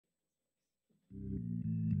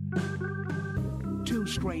Two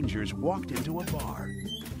strangers walked into a bar,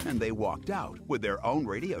 and they walked out with their own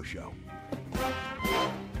radio show.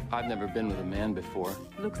 I've never been with a man before.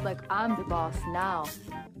 Looks like I'm the boss now.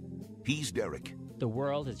 He's Derek. The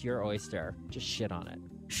world is your oyster. Just shit on it.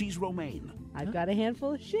 She's Romaine. I've got a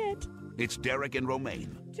handful of shit. It's Derek and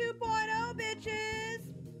Romaine. 2.0, bitches!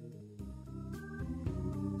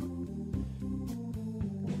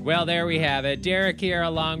 Well, there we have it. Derek here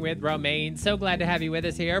along with Romaine. So glad to have you with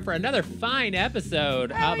us here for another fine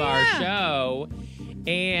episode of our show.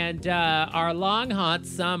 And our long, hot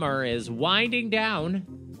summer is winding down.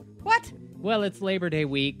 What? Well, it's Labor Day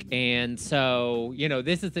week, and so,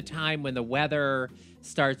 this is the time when the weather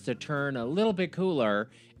starts to turn a little bit cooler,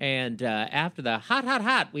 and after the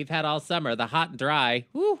hot we've had all summer, the hot and dry,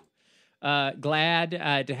 glad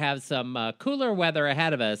to have some cooler weather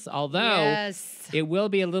ahead of us, although it will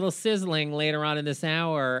be a little sizzling later on in this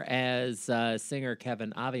hour as singer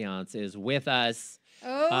Kevin Aviance is with us.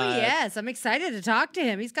 Oh, yes. I'm excited to talk to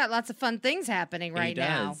him. He's got lots of fun things happening right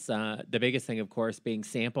now. The biggest thing, of course, being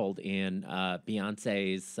sampled in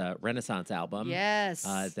Beyonce's Renaissance album. Yes.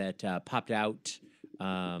 That popped out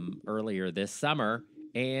earlier this summer.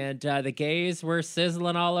 And the gays were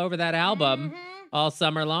sizzling all over that album all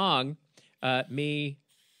summer long, me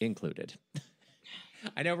included.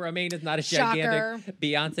 I know Romaine is not a gigantic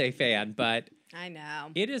Beyonce fan, but... I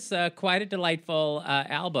know. It is quite a delightful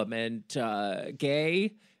album, and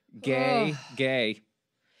gay.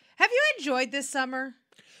 Have you enjoyed this summer?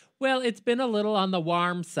 Well, it's been a little on the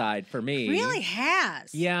warm side for me. It really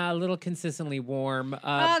has. Yeah, a little consistently warm.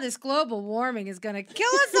 This global warming is going to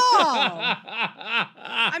kill us all.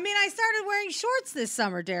 I mean, I started wearing shorts this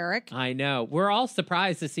summer, Derek. I know. We're all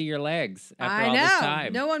surprised to see your legs after all this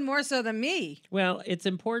time. No one more so than me. Well, it's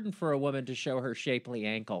important for a woman to show her shapely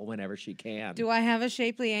ankle whenever she can. Do I have a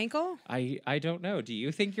shapely ankle? I don't know. Do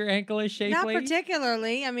you think your ankle is shapely? Not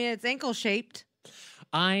particularly. I mean, it's ankle-shaped.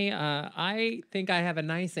 I think I have a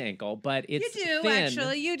nice ankle, but it's You do, thin.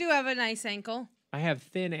 actually. You do have a nice ankle. I have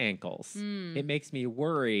thin ankles. It makes me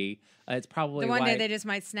worry. It's probably the one why day they just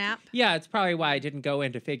might snap? Yeah, it's probably why I didn't go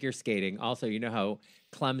into figure skating. Also, you know how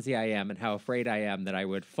clumsy I am and how afraid I am that I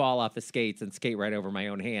would fall off the skates and skate right over my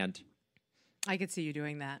own hand. I could see you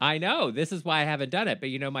doing that. I know. This is why I haven't done it. But,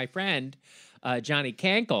 my friend, Johnny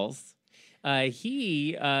Cankles,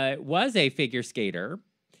 he was a figure skater.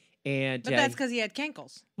 But that's because he had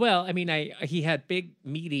cankles. Well, I mean, he had big,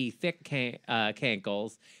 meaty, thick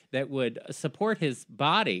cankles that would support his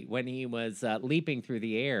body when he was leaping through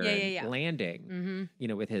the air and landing.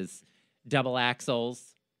 With his double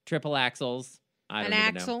axles, triple axles. I don't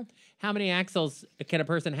even know. How many axles can a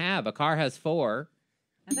person have? A car has 4.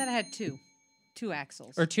 I thought I had 2. 2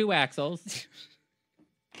 axles. Or 2 axles.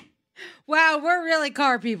 Wow, we're really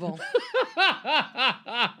car people.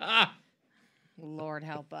 Lord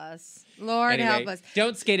help us. Help us.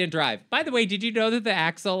 Don't skate and drive. By the way, did you know that the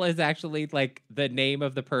axle is actually like the name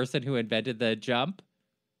of the person who invented the jump?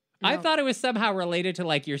 No. I thought it was somehow related to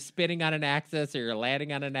like you're spinning on an axis or you're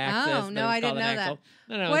landing on an axis. Oh, no, I didn't know that.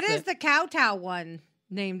 No, what is the kowtow one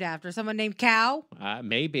named after? Someone named Cow?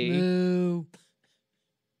 Maybe. Moo.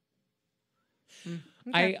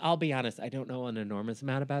 Okay. I'll be honest, I don't know an enormous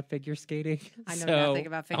amount about figure skating. I know nothing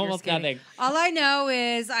about figure almost skating. Nothing. All I know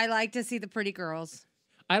is I like to see the pretty girls.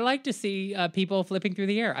 I like to see people flipping through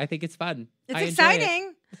the air. I think it's fun. It's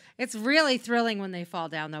exciting. It's really thrilling when they fall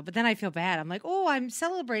down, though. But then I feel bad. I'm like, I'm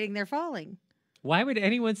celebrating their falling. Why would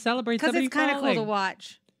anyone celebrate somebody falling? Because it's kind of cool to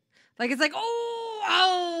watch. Like, it's like,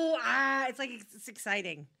 it's like, it's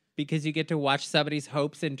exciting. Because you get to watch somebody's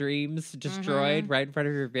hopes and dreams destroyed right in front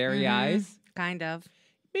of your very eyes. Kind of.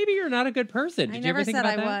 Maybe you're not a good person. Did you ever think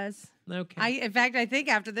about that? I never said I was. Okay. In fact, I think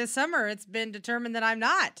after this summer, it's been determined that I'm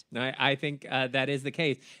not. I think that is the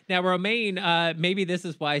case. Now, Romaine, maybe this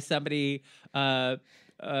is why somebody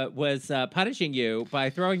was punishing you by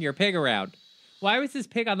throwing your pig around. Why was this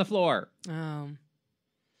pig on the floor?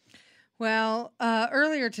 Well,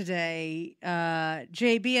 earlier today,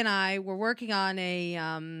 JB and I were working on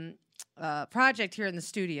a project here in the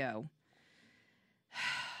studio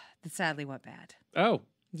that sadly went bad. Oh.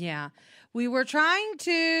 Yeah. We were trying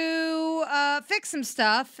to fix some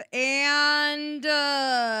stuff, and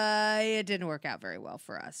it didn't work out very well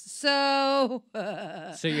for us. So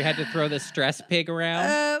you had to throw the stress pig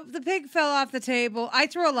around? The pig fell off the table. I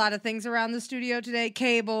threw a lot of things around the studio today.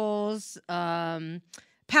 Cables, power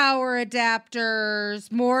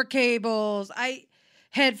adapters, more cables.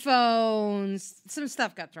 Headphones, some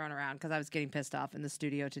stuff got thrown around because I was getting pissed off in the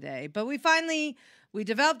studio today. But we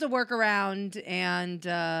developed a workaround, and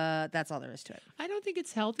that's all there is to it. I don't think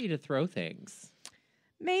it's healthy to throw things.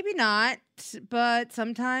 Maybe not, but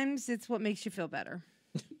sometimes it's what makes you feel better.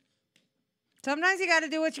 Sometimes you got to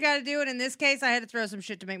do what you got to do. And in this case, I had to throw some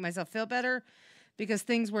shit to make myself feel better because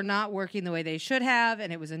things were not working the way they should have.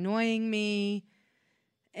 And it was annoying me.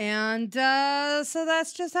 And so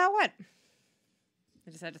that's just how it went.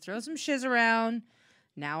 I just had to throw some shiz around.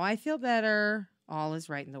 Now I feel better. All is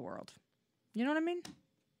right in the world. You know what I mean?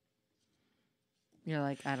 You're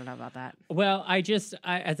like, I don't know about that. Well,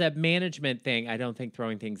 as a management thing, I don't think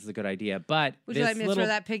throwing things is a good idea. But would you like me to throw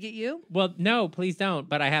that pig at you? Well, no, please don't.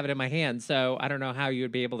 But I have it in my hand, so I don't know how you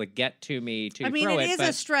would be able to get to me to throw it. I mean, it is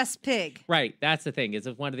a stress pig. Right, that's the thing. Is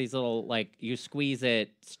it's one of these little, like, you squeeze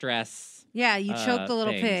it, stress. Yeah, you choke the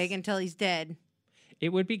little things. pig until he's dead. It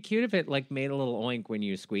would be cute if it, like, made a little oink when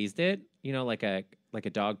you squeezed it. You know, like a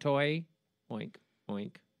dog toy. Oink,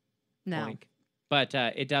 oink, no. oink. But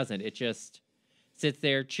it doesn't. It just sits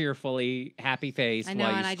there cheerfully, happy face I know,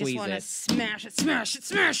 while you and I just squeeze want to it. smash it, smash it,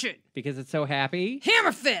 smash it. Because it's so happy.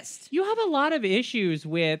 Hammer fist. You have a lot of issues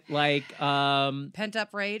with, like... pent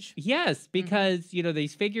up rage? Yes, because, you know,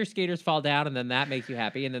 these figure skaters fall down and then that makes you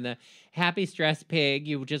happy. And then the happy stress pig,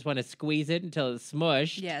 you just want to squeeze it until it's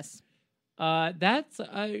smushed. Yes.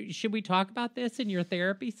 Should we talk about this in your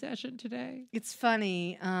therapy session today? It's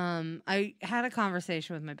funny. I had a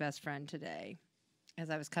conversation with my best friend today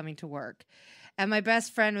as I was coming to work. And my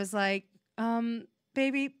best friend was like,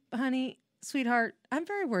 baby, honey, sweetheart, I'm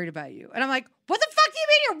very worried about you. And I'm like, what the fuck do you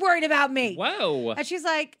mean you're worried about me? Whoa. And she's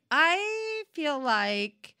like, I feel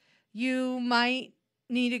like you might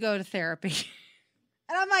need to go to therapy.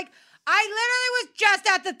 And I'm like, I literally was just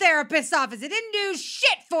at the therapist's office. It didn't do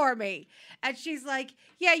shit for me. And she's like,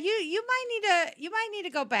 yeah, you might need to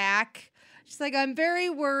go back. She's like, I'm very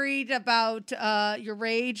worried about your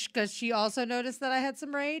rage because she also noticed that I had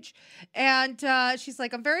some rage. And she's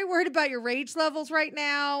like, I'm very worried about your rage levels right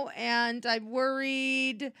now. And I'm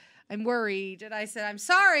worried. And I said, I'm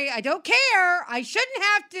sorry. I don't care. I shouldn't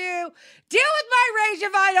have to deal with my rage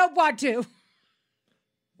if I don't want to.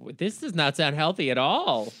 This does not sound healthy at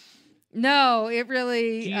all. No, it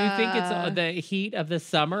really... Do you think it's the heat of the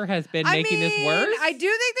summer has been making this worse? I do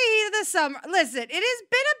think the heat of the summer... Listen, it has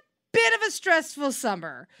been a bit of a stressful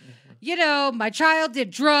summer. Mm-hmm. You know, my child did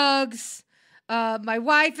drugs. My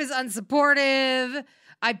wife is unsupportive.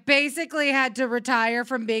 I basically had to retire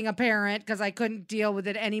from being a parent because I couldn't deal with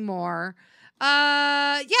it anymore.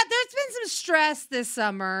 Yeah, there's been some stress this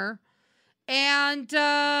summer. And,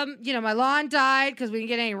 you know, my lawn died because we didn't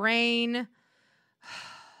get any rain.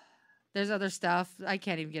 There's other stuff. I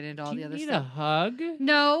can't even get into all the other stuff. Do you need a hug?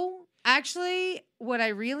 No. Actually, what I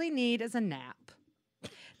really need is a nap.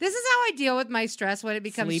 This is how I deal with my stress when it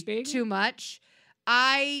becomes Sleeping? too much.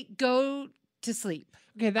 I go to sleep.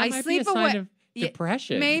 Okay, that might be a sign of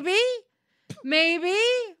depression. Maybe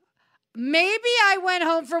I went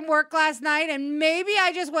home from work last night and maybe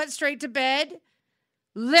I just went straight to bed.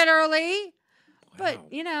 Literally. Wow.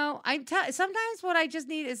 But, you know, sometimes what I just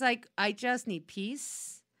need is like, I just need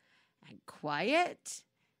peace and quiet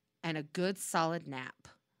and a good solid nap.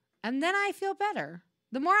 And then I feel better.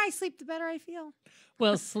 The more I sleep, the better I feel.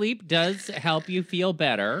 Well, sleep does help you feel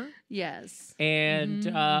better. Yes. And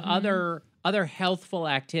other healthful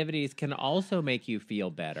activities can also make you feel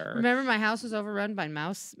better. Remember, my house was overrun by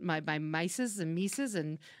mices and mices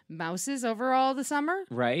and mouses over all the summer?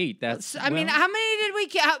 Right. I mean, how many did we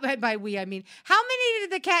kill? By we, I mean, how many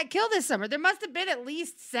did the cat kill this summer? There must have been at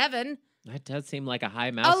least 7. That does seem like a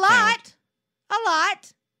high mouse count. A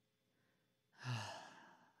lot.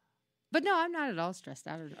 But no, I'm not at all stressed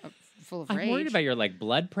out or full of rage. I'm worried about your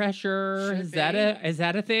blood pressure. Is that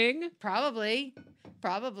a thing? Probably.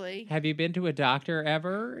 Have you been to a doctor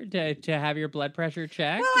ever to have your blood pressure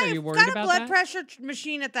checked? Well, Are you worried I've got about a blood that? pressure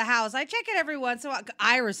machine at the house. I check it every once in a while.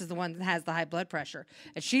 Iris is the one that has the high blood pressure,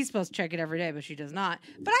 and she's supposed to check it every day, but she does not.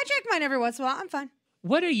 But I check mine every once in a while. I'm fine.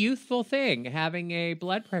 What a youthful thing, having a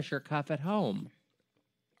blood pressure cuff at home.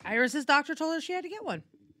 Iris's doctor told her she had to get one.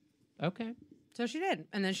 Okay. So she did,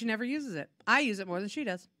 and then she never uses it. I use it more than she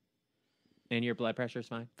does. And your blood pressure's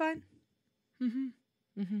fine? Fine.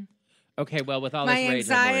 Mm-hmm. Okay, well, with all my this rage,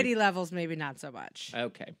 anxiety levels, maybe not so much.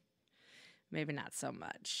 Okay. Maybe not so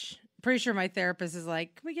much. Pretty sure my therapist is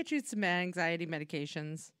like, can we get you some anxiety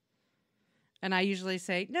medications? And I usually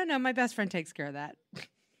say, no, my best friend takes care of that.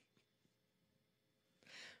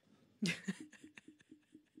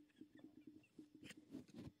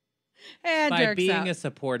 And by being out. A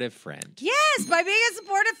supportive friend. Yes, by being a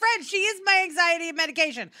supportive friend. She is my anxiety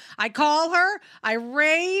medication. I call her, I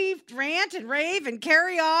rant and rave and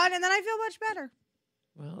carry on, and then I feel much better.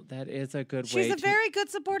 Well, that is a good way. She's a very good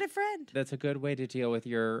supportive friend. That's a good way to deal with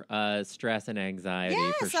your stress and anxiety.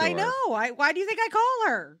 Yes, for sure. I know. Why do you think I call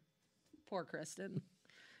her? Poor Kristen.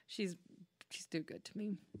 She's too good to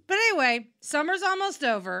me. But anyway, summer's almost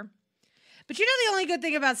over. But you know the only good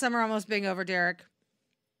thing about summer almost being over, Derek?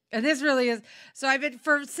 And this really is. So I've been,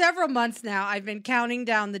 for several months now, I've been counting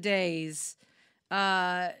down the days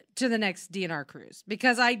to the next DNR cruise.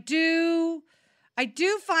 Because I do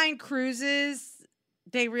find cruises,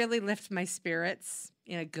 they really lift my spirits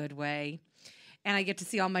in a good way. And I get to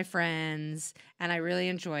see all my friends, and I really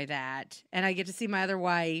enjoy that. And I get to see my other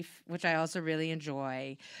wife, which I also really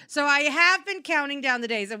enjoy. So I have been counting down the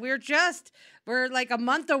days, and we're like a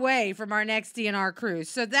month away from our next DNR cruise.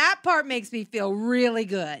 So that part makes me feel really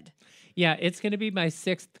good. Yeah, it's going to be my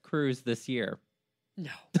 6th cruise this year. No.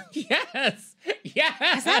 Yes.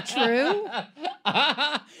 Yes. Is that true?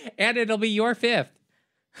 And it'll be your 5th.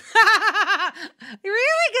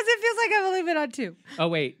 Really? Because it feels like I've only been on 2. Oh,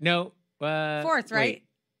 wait. No. 4th, right?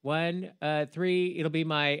 Wait. 1, 3. It'll be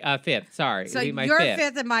my 5th. Sorry. So it'll be my your 5th.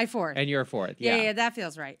 5th and my 4th. And your 4th. Yeah, that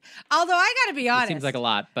feels right. Although I got to be honest. It seems like a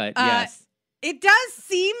lot, but yes. It does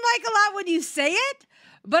seem like a lot when you say it,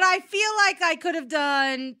 but I feel like I could have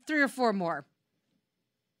done 3 or 4 more.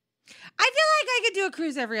 I feel like I could do a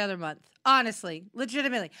cruise every other month. Honestly,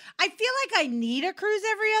 legitimately. I feel like I need a cruise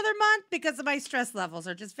every other month because of my stress levels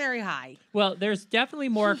are just very high. Well, there's definitely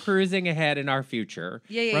more cruising ahead in our future.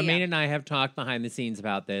 Yeah. Romaine and I have talked behind the scenes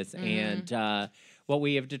about this, and what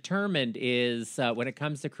we have determined is when it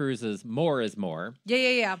comes to cruises, more is more.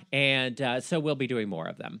 Yeah. And so we'll be doing more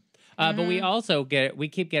of them. But we also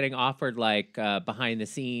keep getting offered like behind the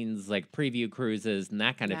scenes, like preview cruises and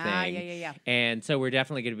that kind of thing. Yeah. And so we're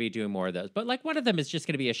definitely going to be doing more of those. But like one of them is just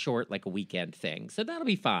going to be a short, like a weekend thing. So that'll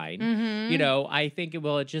be fine. You know, I think it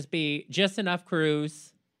will just be just enough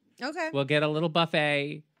cruise. Okay. We'll get a little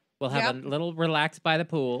buffet. We'll have a little relax by the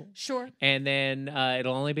pool. Sure. And then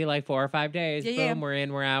it'll only be like 4 or 5 days. Boom, we're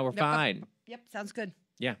in, we're out, we're fine. Yep, sounds good.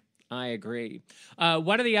 Yeah. I agree.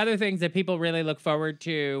 One of the other things that people really look forward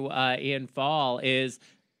to in fall is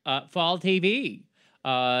fall TV.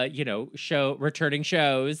 Returning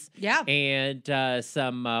shows. Yeah. And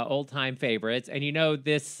some old time favorites. And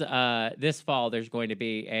this fall there's going to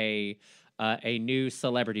be a new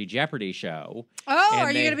Celebrity Jeopardy show. Oh, are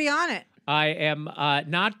you going to be on it? I am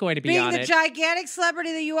not going to be on it. Being the gigantic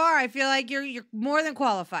celebrity that you are, I feel like you're more than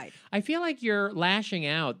qualified. I feel like you're lashing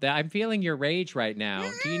out. I'm feeling your rage right now.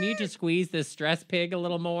 Do you need to squeeze this stress pig a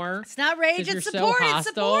little more? It's not rage, it's support. So it's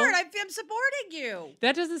support. I'm supporting you.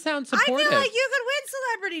 That doesn't sound supportive. I feel like you could win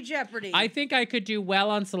Celebrity Jeopardy. I think I could do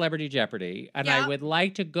well on Celebrity Jeopardy, and I would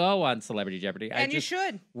like to go on Celebrity Jeopardy. And you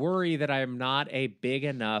should. Worry that I'm not a big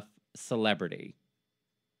enough celebrity.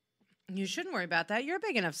 You shouldn't worry about that. You're a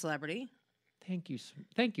big enough celebrity. Thank you,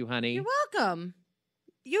 honey. You're welcome.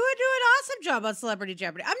 You would do an awesome job on Celebrity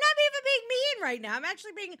Jeopardy. I'm not even being mean right now. I'm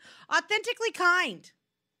actually being authentically kind.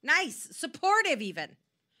 Nice. Supportive even.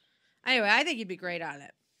 Anyway, I think you'd be great on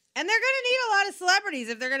it. And they're going to need a lot of celebrities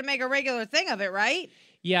if they're going to make a regular thing of it, right?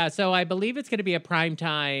 Yeah, so I believe it's going to be a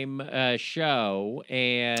primetime show.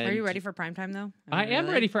 And are you ready for primetime, though? I am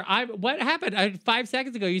ready for. What happened? 5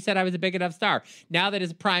 seconds ago, you said I was a big enough star. Now that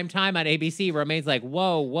it's primetime on ABC, Romaine's like,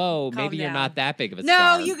 whoa, maybe you're not that big of a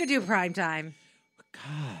star. No, you could do primetime.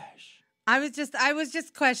 Gosh. I was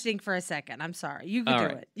just questioning for a second. I'm sorry. You could do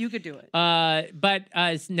it. You could do it. But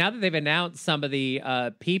now that they've announced some of the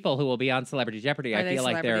people who will be on Celebrity Jeopardy, I feel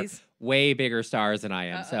like they're way bigger stars than I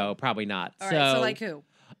am. So probably not. All right, so like who?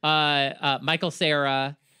 Michael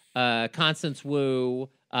Cera, Constance Wu,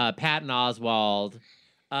 Patton Oswalt.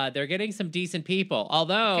 They're getting some decent people.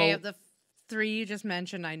 Although, okay, of the 3 you just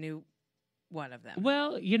mentioned, I knew one of them.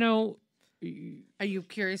 Well, are you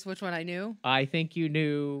curious which one I knew? I think you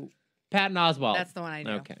knew Patton Oswalt. That's the one I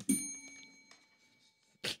knew. Okay.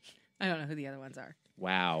 I don't know who the other ones are.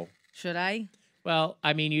 Wow. Should I? Well,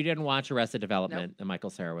 I mean, you didn't watch Arrested Development that Michael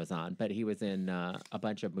Cera was on, but he was in a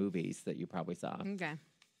bunch of movies that you probably saw. Okay.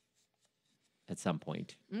 At some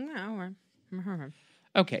point. No.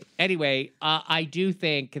 Okay. Anyway, I do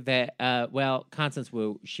think that, Constance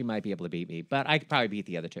Wu, she might be able to beat me, but I could probably beat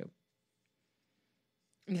the other 2.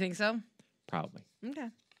 You think so? Probably. Okay.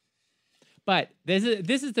 But this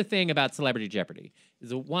is the thing about Celebrity Jeopardy.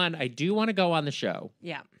 Is one, I do want to go on the show.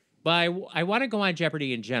 Yeah. But I want to go on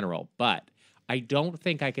Jeopardy in general, but I don't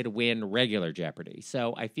think I could win regular Jeopardy.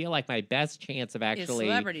 So I feel like my best chance of actually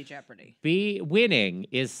Celebrity Jeopardy winning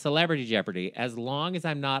is Celebrity Jeopardy, as long as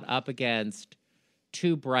I'm not up against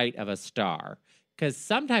too bright of a star. Because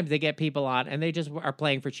sometimes they get people on and they just are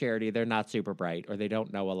playing for charity. They're not super bright, or they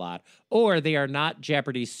don't know a lot, or they are not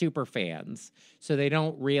Jeopardy super fans, so they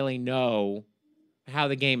don't really know how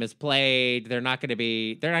the game is played. They're not going to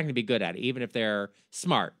be good at it, even if they're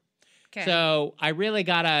smart. Okay. So I really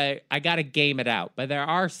gotta game it out. But there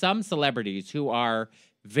are some celebrities who are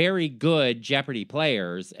very good Jeopardy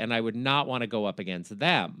players, and I would not want to go up against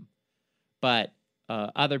them. But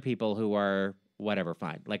other people who are whatever,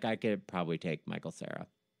 fine. Like, I could probably take Michael Cera.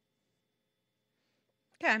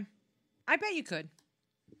 Okay. I bet you could.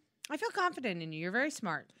 I feel confident in you. You're very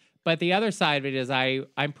smart. But the other side of it is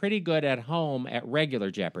I'm pretty good at home at regular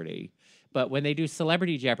Jeopardy. But when they do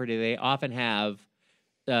Celebrity Jeopardy, they often have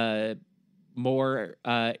more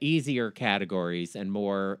easier categories and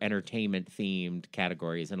more entertainment-themed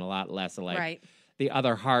categories, and a lot less like the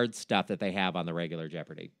other hard stuff that they have on the regular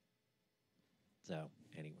Jeopardy. So,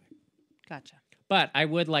 anyway. Gotcha. But I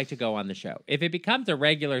would like to go on the show. If it becomes a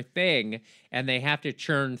regular thing and they have to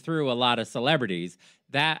churn through a lot of celebrities,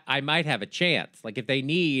 that I might have a chance. Like, if they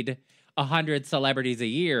need 100 celebrities a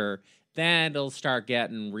year, then it'll start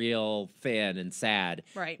getting real thin and sad.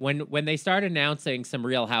 Right. When they start announcing some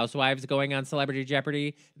Real Housewives going on Celebrity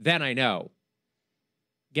Jeopardy, then I know.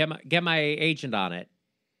 Get my agent on it.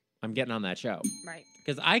 I'm getting on that show. Right.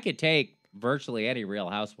 Because I could take virtually any Real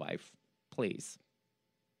Housewife, please.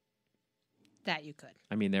 That you could.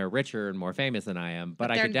 I mean, they're richer and more famous than I am,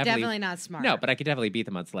 but I they're could definitely not smart. No, but I could definitely beat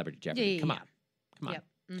them on Celebrity Jeopardy. Yeah. Come on. Yep.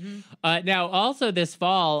 Mm-hmm. Now, also this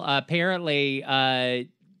fall, apparently,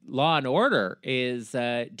 Law and Order is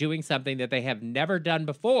doing something that they have never done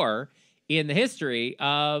before in the history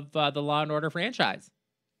of the Law and Order franchise.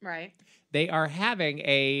 Right. They are having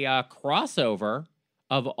a crossover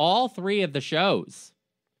of all three of the shows: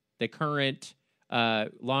 the current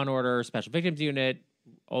Law and Order Special Victims Unit,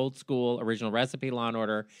 old school original recipe Law and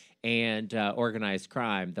Order, and Organized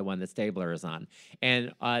Crime, the one that Stabler is on.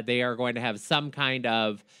 And they are going to have some kind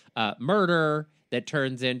of murder that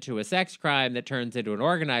turns into a sex crime, that turns into an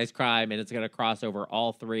organized crime, and it's going to cross over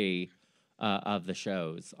all three of the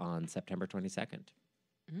shows on September 22nd.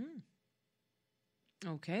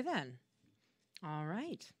 Okay, then. All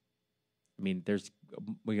right. I mean, there's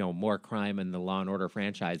more crime in the Law and Order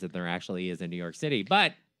franchise than there actually is in New York City,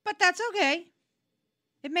 but that's okay.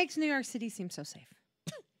 It makes New York City seem so safe.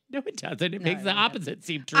 No, it doesn't. It makes the opposite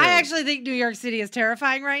seem true. I actually think New York City is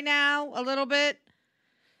terrifying right now, a little bit.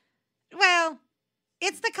 Well,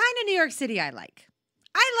 it's the kind of New York City I like.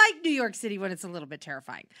 I like New York City when it's a little bit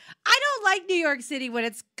terrifying. I don't like New York City when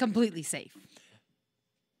it's completely safe.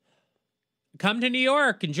 Come to New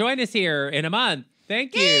York and join us here in a month.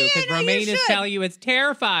 Thank you, because Romaine is telling you it's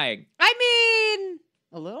terrifying. I mean,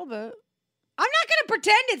 a little bit. I'm not going to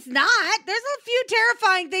pretend it's not. There's a few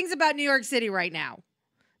terrifying things about New York City right now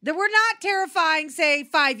that were not terrifying, say,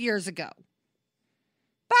 5 years ago.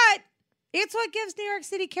 But it's what gives New York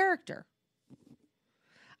City character.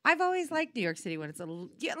 I've always liked New York City when it's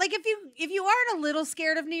like if you aren't a little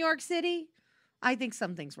scared of New York City, I think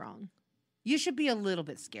something's wrong. You should be a little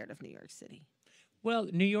bit scared of New York City. Well,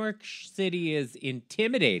 New York City is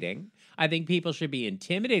intimidating. I think people should be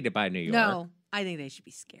intimidated by New York. No, I think they should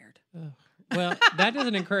be scared. Well, that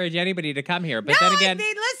doesn't encourage anybody to come here. But then again, I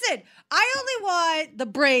mean, listen, I only want the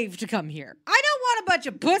brave to come here. I don't want a bunch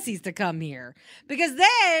of pussies to come here because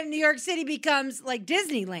then New York City becomes like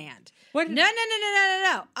Disneyland. What? No.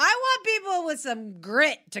 I want people with some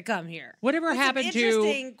grit to come here. Whatever happened to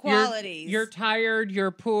interesting qualities? You're tired,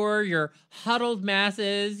 you're poor, you're huddled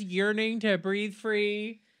masses yearning to breathe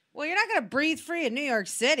free. Well, you're not going to breathe free in New York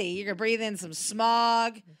City. You're going to breathe in some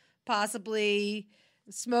smog, possibly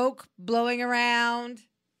smoke blowing around,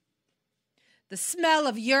 the smell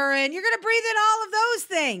of urine. You're going to breathe in all of those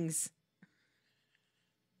things.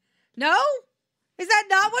 No? Is that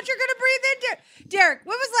not what you're going to breathe in? Derek,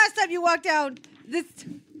 when was the last time you walked down this?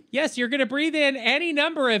 Yes, you're going to breathe in any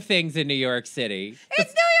number of things in New York City.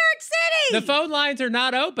 It's New York City! The phone lines are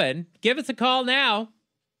not open. Give us a call now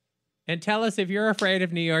and tell us if you're afraid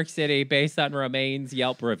of New York City based on Romaine's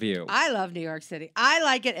Yelp review. I love New York City. I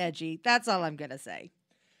like it edgy. That's all I'm going to say.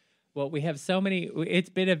 Well, we have so many. It's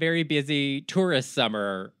been a very busy tourist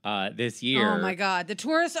summer this year. Oh, my God. The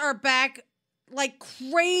tourists are back like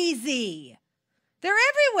crazy. They're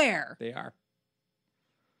everywhere. They are.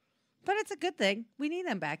 But it's a good thing. We need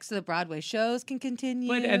them back so the Broadway shows can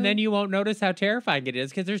continue. And then you won't notice how terrifying it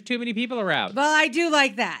is because there's too many people around. Well, I do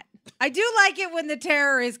like that. I do like it when the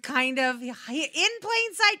terror is kind of in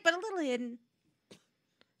plain sight, but a little hidden.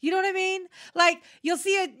 You know what I mean? Like you'll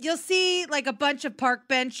see like a bunch of park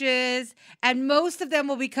benches, and most of them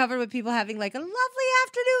will be covered with people having like a lovely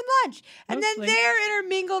afternoon lunch, and then there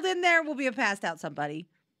intermingled in there will be a passed out somebody.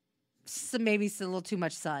 So maybe it's a little too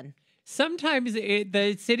much sun. Sometimes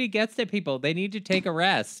the city gets to people. They need to take a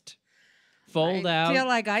rest. Fold out. I feel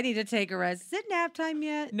like I need to take a rest. Is it nap time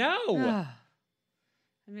yet? No.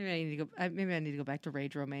 Maybe I need to go back to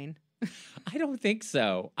Rage Romaine. I don't think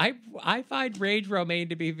so. I find Rage Romaine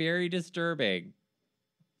to be very disturbing.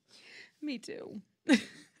 Me too.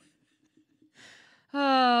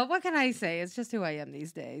 What can I say? It's just who I am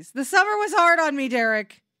these days. The summer was hard on me,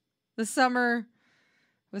 Derek. The summer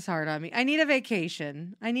was hard on me. I need a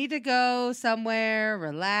vacation. I need to go somewhere,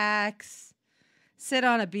 relax, sit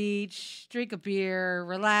on a beach, drink a beer,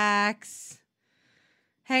 relax,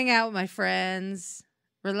 hang out with my friends,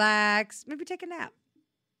 relax, maybe take a nap.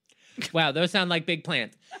 Wow, those sound like big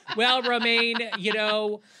plans. Well, Romaine, They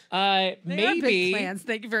are big plans.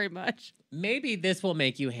 Thank you very much. Maybe this will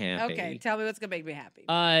make you happy. Okay, tell me what's gonna make me happy.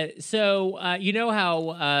 You know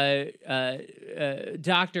how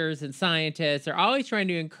doctors and scientists are always trying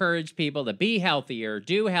to encourage people to be healthier,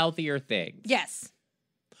 do healthier things. Yes.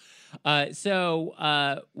 But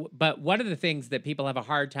one of the things that people have a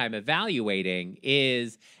hard time evaluating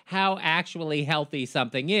is how actually healthy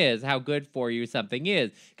something is, how good for you something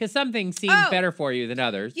is. Because some things seem better for you than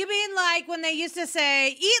others. You mean like when they used to say,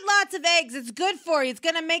 eat lots of eggs, it's good for you, it's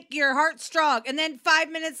going to make your heart strong. And then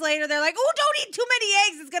 5 minutes later, they're like, oh, don't eat too many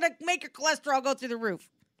eggs, it's going to make your cholesterol go through the roof.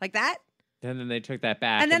 Like that? And then they took that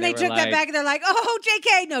back. And then they took that back and they're like, oh,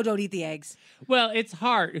 JK, no, don't eat the eggs. Well, it's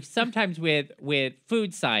hard. Sometimes with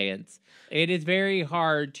food science, it is very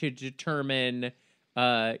hard to determine,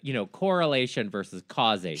 correlation versus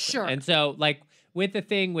causation. Sure. And so, like, with the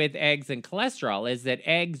thing with eggs and cholesterol is that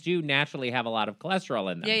eggs do naturally have a lot of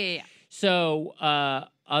cholesterol in them. Yeah. So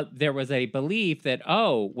there was a belief that,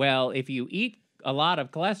 if you eat a lot of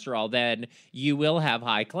cholesterol, then you will have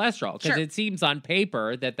high cholesterol. Because it seems on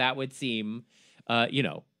paper that would seem,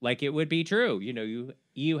 like it would be true.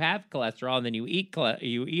 You have cholesterol and then you eat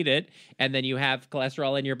it and then you have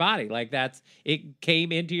cholesterol in your body. Like it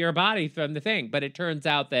came into your body from the thing. But it turns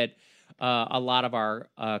out that a lot of our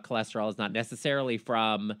cholesterol is not necessarily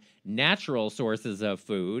from natural sources of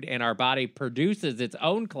food, and our body produces its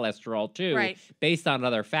own cholesterol too, based on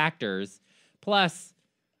other factors. Plus,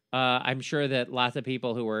 I'm sure that lots of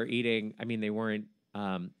people who were eating, they weren't,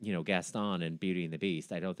 Gaston and Beauty and the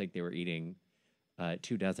Beast. I don't think they were eating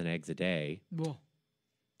 24 eggs a day. Whoa.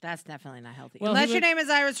 That's definitely not healthy. Well, unless your name is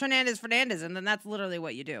Iris Fernandez, and then that's literally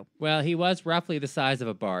what you do. Well, he was roughly the size of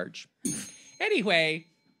a barge. Anyway,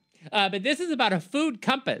 but this is about a food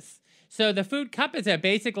compass. So the food compass,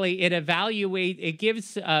 basically, it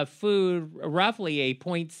gives food roughly a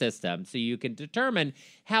point system, so you can determine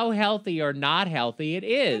how healthy or not healthy it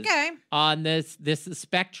is on this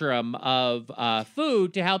spectrum of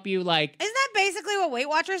food to help you, like. Isn't that basically what Weight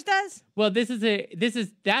Watchers does? Well,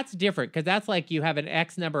 that's different because that's like you have an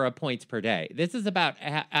X number of points per day. This is about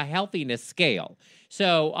a healthiness scale.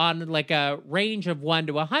 So on like a range of 1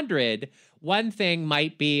 to 100. One thing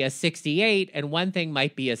might be a 68 and one thing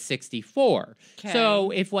might be a 64. Okay. So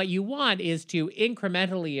if what you want is to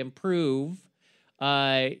incrementally improve,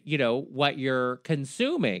 what you're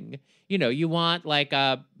consuming, you want like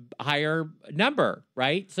a higher number,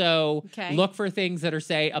 right? So look for things that are,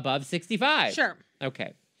 say, above 65. Sure.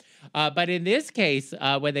 Okay. But in this case,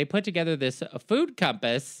 when they put together this food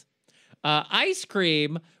compass, ice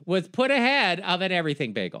cream was put ahead of an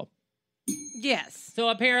everything bagel. Yes. So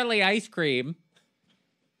apparently ice cream,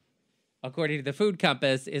 according to the food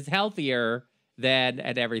compass, is healthier than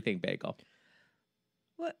an everything bagel.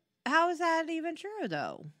 What? How is that even true,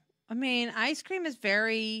 though? Ice cream is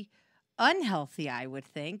very unhealthy, I would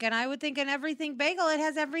think. And I would think an everything bagel, it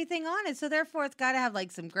has everything on it. So therefore, it's got to have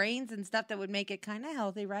like some grains and stuff that would make it kind of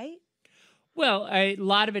healthy, right? Well, a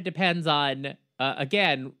lot of it depends on...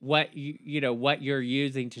 again, what what you're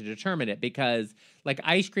using to determine it, because like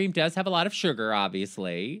ice cream does have a lot of sugar,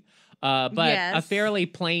 obviously, but a fairly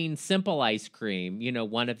plain, simple ice cream,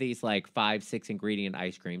 one of these like 5-6 ingredient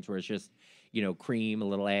ice creams where it's just cream, a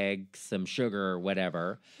little egg, some sugar, or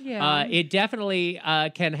whatever. Yeah, it definitely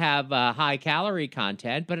can have high calorie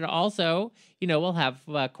content, but it also will have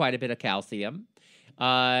quite a bit of calcium,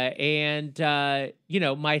 and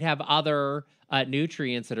might have other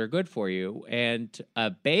nutrients that are good for you. And a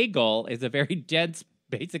bagel is a very dense,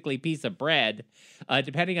 basically, piece of bread.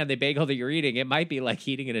 Depending on the bagel that you're eating, it might be like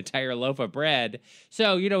eating an entire loaf of bread.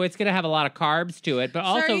 So, it's going to have a lot of carbs to it, but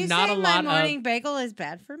also not a lot of... my morning bagel is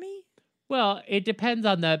bad for me? Well, it depends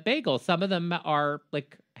on the bagel. Some of them are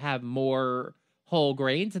like have more whole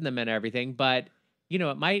grains in them and everything, but,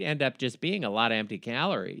 it might end up just being a lot of empty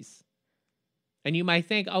calories. And you might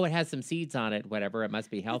think, oh, it has some seeds on it, whatever, it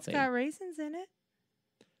must be healthy. It's got raisins in it.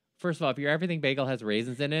 First of all, if your everything bagel has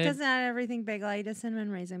raisins in it. Does not everything bagel. I eat a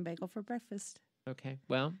cinnamon raisin bagel for breakfast. Okay,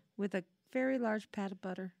 well. With a very large pat of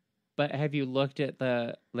butter. But have you looked at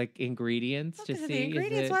the ingredients to see? The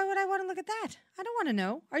ingredients? Why would I want to look at that? I don't want to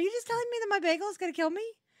know. Are you just telling me that my bagel is going to kill me?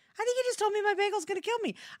 I think you just told me my bagel's going to kill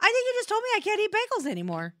me. I think you just told me I can't eat bagels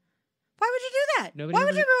anymore. Why would you do that? Why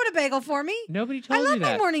would you ruin a bagel for me? Nobody told you that. I love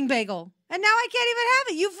my morning bagel, and now I can't even have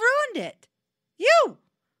it. You've ruined it. You.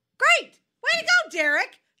 Great. Way to go,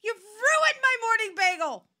 Derek. You've ruined my morning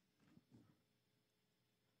bagel.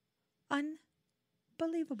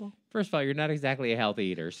 Unbelievable. First of all, you're not exactly a healthy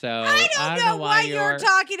eater, so I don't know why you're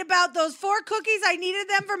talking about those 4 cookies. I needed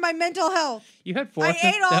them for my mental health. You had 4? I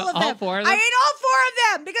ate all of them. All 4 of them? I ate all 4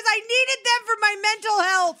 of them because I needed them for my mental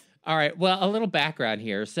health. All right, well, a little background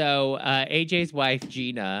here. So AJ's wife,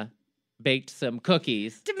 Gina, baked some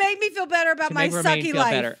cookies. To make me feel better about my Romaine sucky feel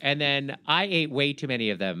life. Better. And then I ate way too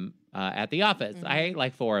many of them at the office. Mm-hmm. I ate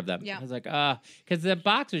like 4 of them. Yeah. I was like, because the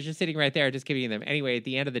box was just sitting right there, just giving them. Anyway, at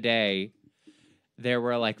the end of the day, there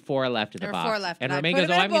were like 4 left in the box. There were 4 left. And I Romaine put goes,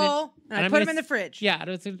 them in a bowl, and I put them in the fridge. Yeah.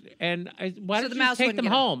 And why So don't the you mouse take wouldn't them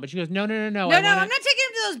get 'em. home? But she goes, no. No, I'm not taking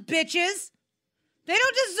them to those bitches. They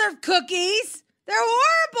don't deserve cookies. They're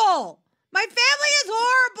horrible. My family is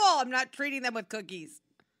horrible. I'm not treating them with cookies.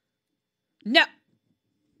 No.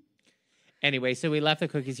 Anyway, so we left the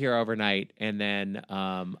cookies here overnight, and then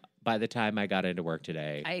by the time I got into work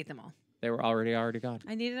today, I ate them all. they were already gone.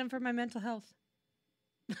 I needed them for my mental health.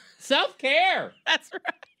 Self-care. That's right.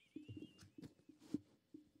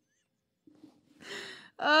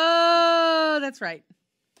 Oh, that's right.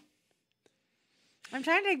 I'm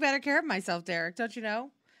trying to take better care of myself, Derek. Don't you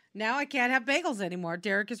know? Now I can't have bagels anymore.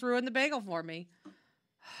 Derek has ruined the bagel for me.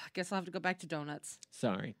 I guess I'll have to go back to donuts.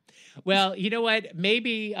 Sorry. Well, you know what?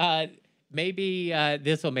 Maybe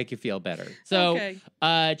this will make you feel better. So, Okay.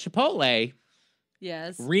 Chipotle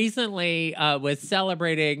Yes. recently was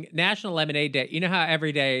celebrating National Lemonade Day. You know how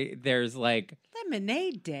every day there's like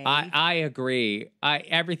Lemonade Day. I agree.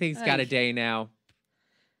 Everything's got a Ay. day now.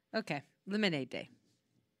 Okay. Lemonade Day.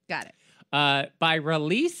 Got it. By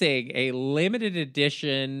releasing a limited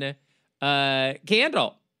edition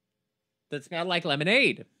candle that smelled like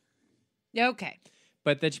lemonade. Okay.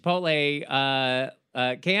 But the Chipotle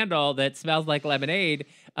candle that smells like lemonade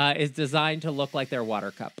is designed to look like their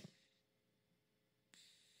water cup.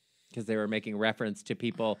 Because they were making reference to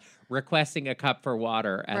people requesting a cup for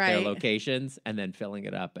water at their Right. locations and then filling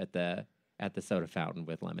it up at the soda fountain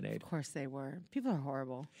with lemonade. Of course they were. People are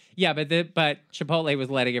horrible. Yeah, but Chipotle was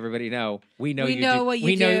letting everybody know we know We you know do. what you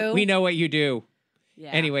we know do. we know what you do.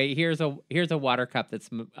 Yeah. Anyway, here's a water cup that's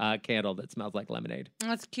candle that smells like lemonade.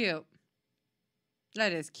 That's cute.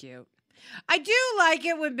 That is cute. I do like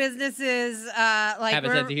it when businesses like Have a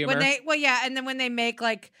sense of humor? and then when they make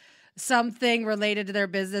like something related to their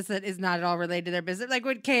business that is not at all related to their business. Like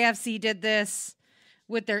when KFC did this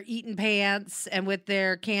with their eating pants and with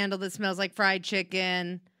their candle that smells like fried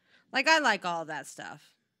chicken. Like I like all of that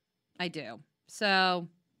stuff. I do. So,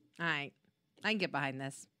 all right. I can get behind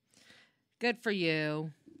this. Good for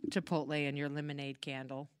you, Chipotle, and your lemonade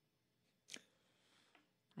candle.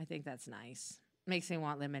 I think that's nice. Makes me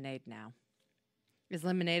want lemonade now. Is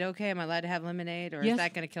lemonade okay? Am I allowed to have lemonade, or Yes. is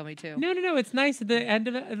that going to kill me too? No. It's nice at the end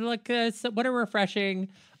of it. Like what a refreshing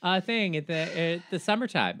thing at the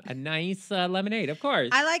summertime. A nice lemonade, of course.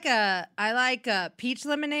 I like a peach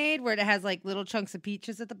lemonade where it has like little chunks of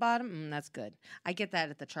peaches at the bottom. That's good. I get that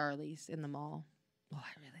at the Charlie's in the mall. Oh,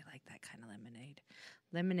 I really like that kind of lemonade.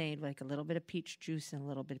 Lemonade with like a little bit of peach juice and a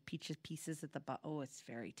little bit of peaches pieces at the bottom. Oh, it's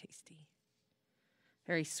very tasty.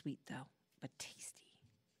 Very sweet though, but tasty.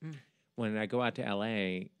 When I go out to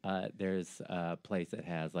LA, there's a place that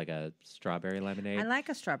has like a strawberry lemonade. I like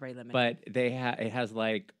a strawberry lemonade. But it has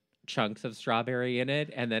like chunks of strawberry in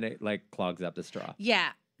it, and then it like clogs up the straw. Yeah.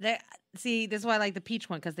 See, this is why I like the peach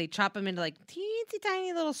one, because they chop them into like teensy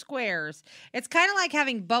tiny little squares. It's kind of like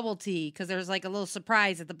having bubble tea, because there's like a little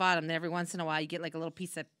surprise at the bottom. And every once in a while, you get like a little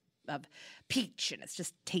piece of peach, and it's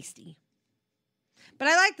just tasty. But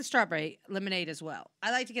I like the strawberry lemonade as well.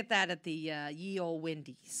 I like to get that at the Ye Olde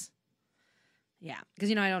Wendy's. Yeah, because,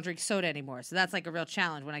 I don't drink soda anymore. So that's like a real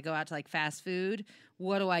challenge when I go out to like fast food.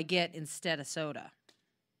 What do I get instead of soda?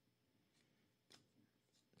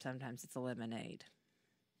 Sometimes it's a lemonade,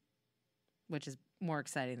 which is more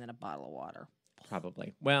exciting than a bottle of water.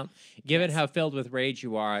 Probably. Well, given how filled with rage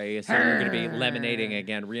you are, I assume you're going to be lemonading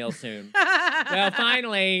again real soon. Well,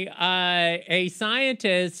 finally, a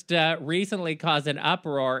scientist recently caused an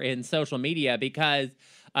uproar in social media because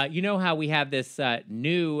you know how we have this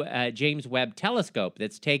new James Webb telescope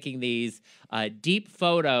that's taking these deep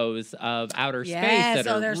photos of outer space that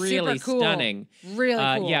are they're really super cool. stunning.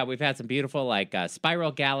 Really cool. Yeah, we've had some beautiful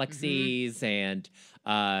spiral galaxies and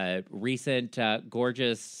recent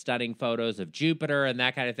gorgeous, stunning photos of Jupiter and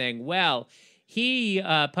that kind of thing. Well, he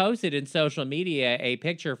posted in social media a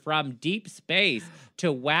picture from deep space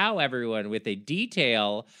to wow everyone with a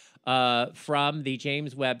detail from the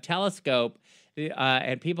James Webb telescope.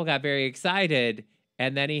 And people got very excited.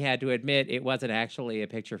 And then he had to admit it wasn't actually a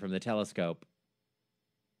picture from the telescope.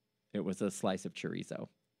 It was a slice of chorizo.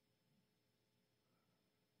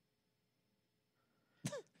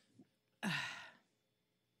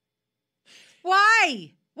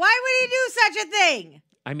 Why? Why would he do such a thing?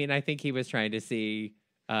 I mean, I think he was trying to see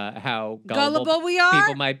how Gullible we are?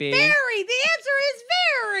 people might be. Very. The answer is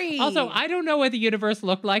very. Also, I don't know what the universe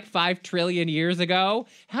looked like 5 trillion years ago.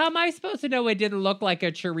 How am I supposed to know it didn't look like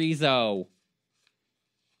a chorizo?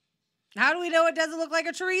 How do we know it doesn't look like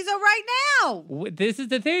a chorizo right now? This is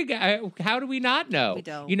the thing. How do we not know? We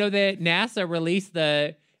don't. You know that NASA released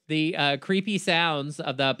the creepy sounds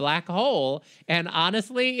of the black hole, and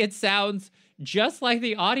honestly, it sounds just like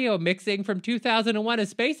the audio mixing from 2001: A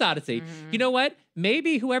Space Odyssey. You know what?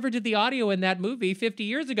 Maybe whoever did the audio in that movie 50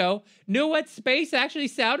 years ago knew what space actually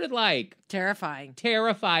sounded like. Terrifying.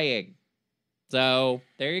 So,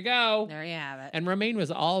 there you go. There you have it. And Romaine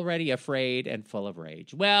was already afraid and full of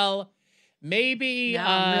rage. Well, maybe... Now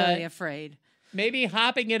I'm really afraid. Maybe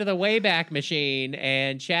hopping into the Wayback Machine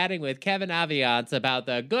and chatting with Kevin Aviance about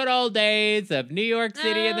the good old days of New York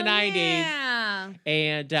City in the 90s. Yeah.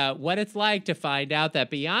 And what it's like to find out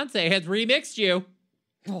that Beyonce has remixed you.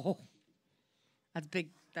 Oh, that's big.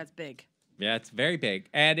 That's big. Yeah, it's very big.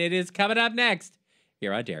 And it is coming up next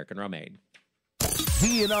here on Derek and Romaine.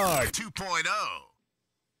 DNR 2.0.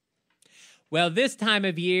 Well, this time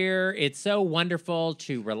of year, it's so wonderful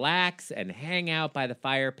to relax and hang out by the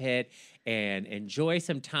fire pit and enjoy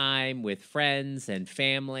some time with friends and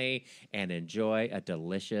family and enjoy a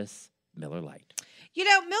delicious Miller Lite. You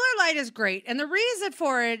know, Miller Lite is great. And the reason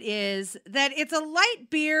for it is that it's a light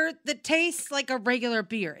beer that tastes like a regular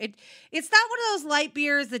beer. It's not one of those light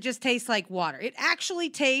beers that just tastes like water. It actually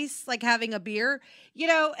tastes like having a beer, you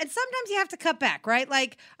know, and sometimes you have to cut back, right?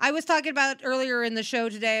 Like I was talking about earlier in the show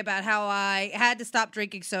today about how I had to stop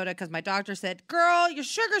drinking soda because my doctor said, girl, your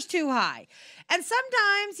sugar's too high. And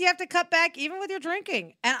sometimes you have to cut back even with your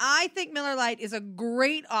drinking. And I think Miller Lite is a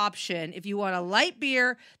great option if you want a light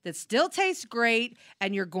beer that still tastes great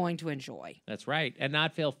and you're going to enjoy. That's right. And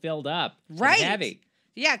not feel filled up. Right. And heavy.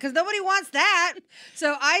 Yeah, because nobody wants that.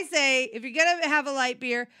 So I say if you're going to have a light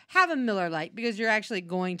beer, have a Miller Lite because you're actually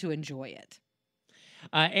going to enjoy it.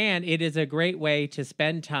 And it is a great way to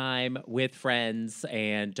spend time with friends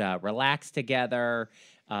and relax together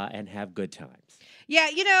and have good times. Yeah,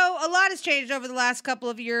 you know, a lot has changed over the last couple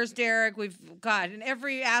of years, Derek. In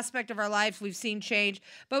every aspect of our life, we've seen change.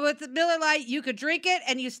 But with the Miller Lite, you could drink it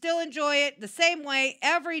and you still enjoy it the same way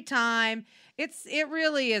every time. It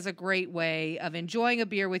really is a great way of enjoying a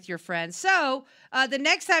beer with your friends. So the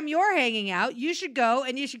next time you're hanging out, you should go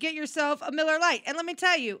and you should get yourself a Miller Lite. And let me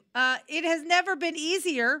tell you, it has never been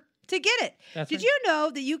easier to get it. Did you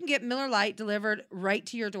know that you can get Miller Lite delivered right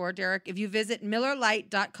to your door, Derek, if you visit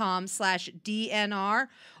MillerLite.com/DNR,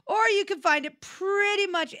 or you can find it pretty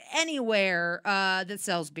much anywhere that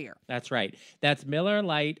sells beer. That's right. That's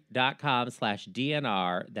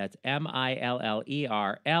MillerLite.com/DNR. That's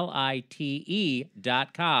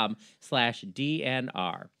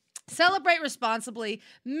MillerLite.com/DNR. Celebrate responsibly.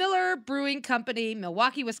 Miller Brewing Company,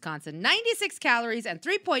 Milwaukee, Wisconsin. 96 calories and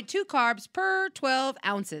 3.2 carbs per 12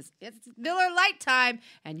 ounces. It's Miller Lite time,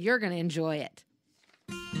 and you're going to enjoy it.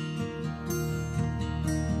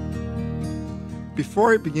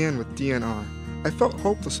 Before I began with DNR, I felt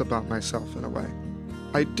hopeless about myself in a way.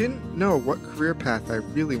 I didn't know what career path I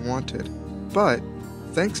really wanted, but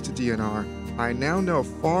thanks to DNR, I now know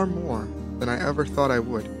far more than I ever thought I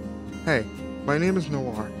would. Hey, my name is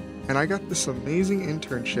Noir, and I got this amazing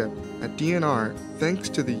internship at DNR thanks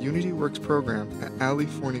to the Unity Works program at Alley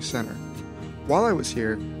Forney Center. While I was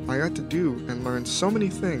here, I got to do and learn so many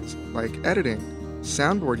things like editing,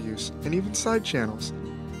 soundboard use, and even side channels.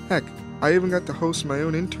 Heck, I even got to host my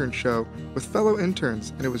own intern show with fellow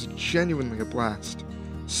interns, and it was genuinely a blast.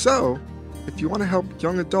 So, if you want to help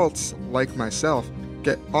young adults like myself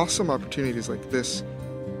get awesome opportunities like this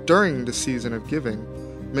during the season of giving,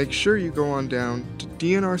 make sure you go on down to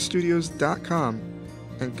dnrstudios.com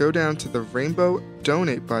and go down to the rainbow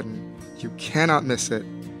donate button. You cannot miss it.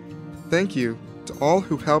 Thank you to all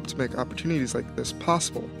who helped make opportunities like this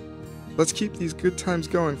possible. Let's keep these good times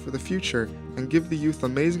going for the future and give the youth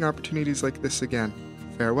amazing opportunities like this again.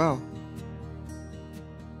 Farewell.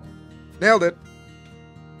 Nailed it!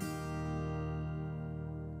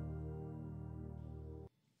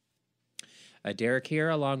 Derek here,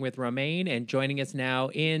 along with Romaine, and joining us now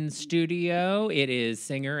in studio, it is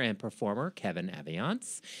singer and performer Kevin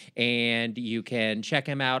Aviance, and you can check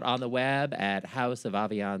him out on the web at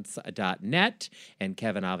houseofaviance.net and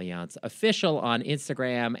Kevin Aviance Official on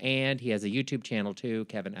Instagram, and he has a YouTube channel too,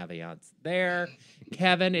 Kevin Aviance there.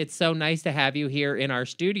 Kevin, it's so nice to have you here in our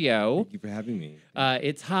studio. Thank you for having me.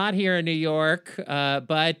 It's hot here in New York,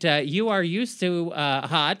 but you are used to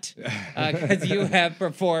hot because you have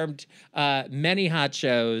performed many hot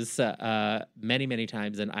shows many, many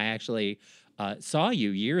times. And I actually saw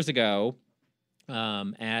you years ago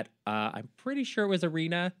at, I'm pretty sure it was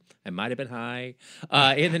Arena. I might have been high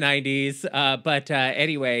in the 90s. But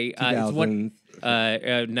anyway, it's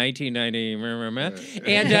 1990.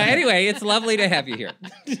 And anyway, it's lovely to have you here.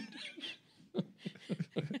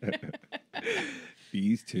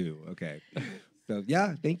 These two. Okay. So,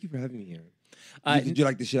 yeah, thank you for having me here. Did you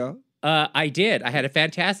like the show? I did. I had a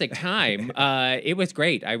fantastic time. It was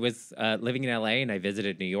great. I was living in LA and I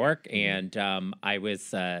visited New York, and I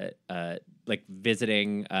was like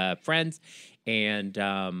visiting friends, and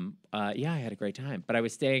yeah, I had a great time. But I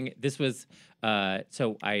was staying. This was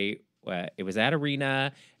it was at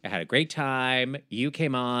Arena. I had a great time. You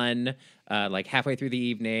came on like halfway through the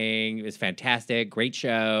evening. It was fantastic. Great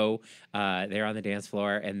show there on the dance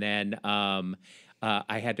floor. And then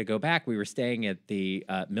I had to go back. We were staying at the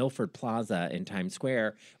Milford Plaza in Times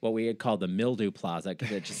Square, what we had called the Mildew Plaza, because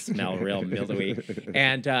it just smelled real mildewy.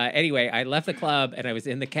 And anyway, I left the club and I was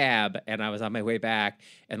in the cab and I was on my way back.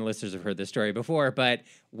 And the listeners have heard this story before, but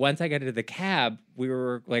once I got into the cab, we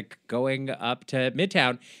were like going up to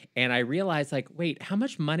Midtown, and I realized, like, wait, how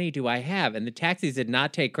much money do I have? And the taxis did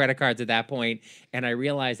not take credit cards at that point, and I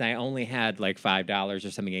realized I only had like $5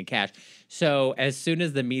 or something in cash. So as soon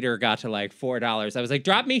as the meter got to like $4, I was like,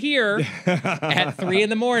 drop me here at 3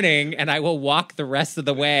 a.m, and I will walk the rest of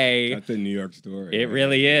the way. That's a New York story. It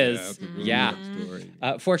really is. Yeah. New York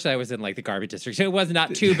story. Fortunately, I was in like the garbage district, so it was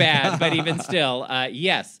not too bad, but even still,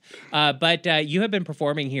 yes. But you have been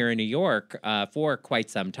performing here in New York for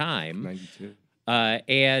quite some time. 92.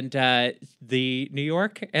 And the New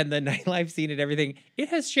York and the nightlife scene and everything, it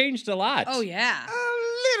has changed a lot. Oh, yeah.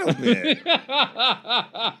 A little bit.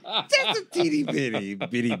 Just a teeny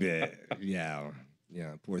bitty bit. Yeah.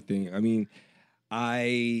 Yeah, poor thing. I mean,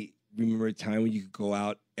 I remember a time when you could go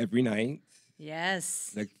out every night.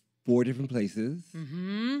 Yes. Like 4 different places.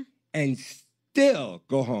 Mm-hmm. And still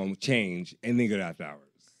go home, change, and then go to after hours.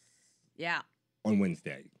 Yeah. On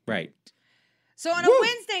Wednesday. Right. So on a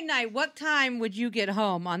Wednesday night, what time would you get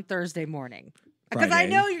home on Thursday morning? Because I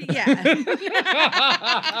Friday. know you're, yeah.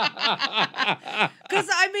 Because,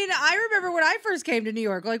 I mean, I remember when I first came to New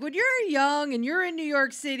York, like when you're young and you're in New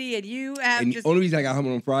York City and you have And just... the only reason I got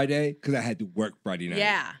home on Friday, because I had to work Friday night.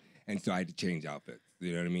 Yeah. And so I had to change outfits.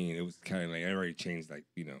 You know what I mean? It was kind of like, I already changed, like,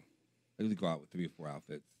 you know, I usually go out with 3 or 4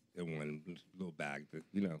 outfits in one little bag that,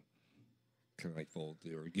 you know, kind of like fold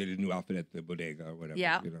or get a new outfit at the bodega or whatever.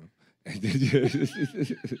 Yeah. You know?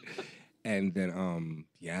 And then,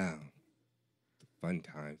 yeah, fun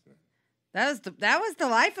times. Man. That was the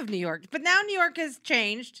life of New York. But now New York has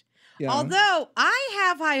changed. Yeah. Although I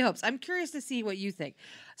have high hopes. I'm curious to see what you think.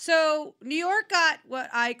 So New York got what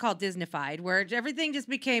I call Disneyfied, where everything just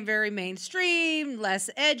became very mainstream, less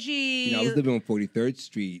edgy. You know, I was living on 43rd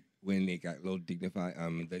Street when they got a little dignified,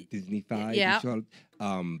 the Disneyfied. Yeah.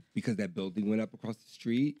 Because that building went up across the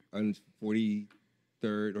street on 43rd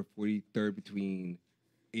or 43rd between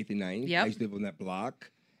 8th and 9th. Yep. I used to live on that block.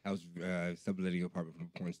 I was subletting an apartment from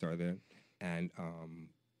a porn star there. And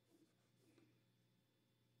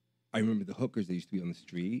I remember the hookers that used to be on the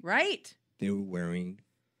street. Right. They weren't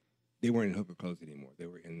in hooker clothes anymore. They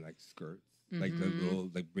were in like skirts, like the little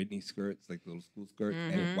like Britney skirts, like little school skirts,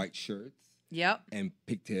 and white shirts. Yep. And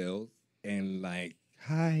pigtails, and like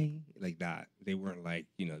hi, like that. They weren't like,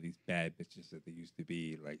 you know, these bad bitches that they used to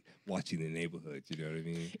be, like watching the neighborhoods. You know what I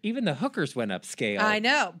mean? Even the hookers went upscale. I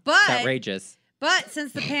know, but It's outrageous. But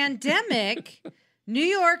since the pandemic, New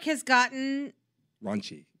York has gotten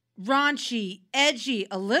raunchy, edgy,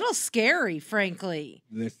 a little scary, frankly.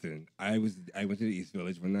 Listen, I went to the East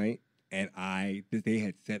Village one night, and they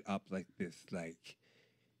had set up like this like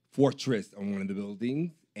fortress on one of the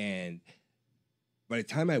buildings, and by the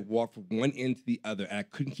time I walked from one end to the other, and I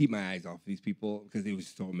couldn't keep my eyes off these people because it was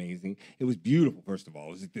so amazing. It was beautiful, first of all.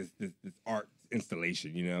 It was like this art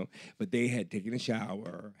installation, you know. But they had taken a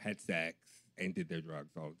shower, had sex, and did their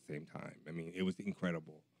drugs all at the same time. I mean, it was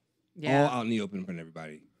incredible. Yeah. All out in the open in front of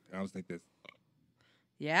everybody. And I was like this.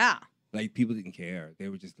 Yeah. Like people didn't care. They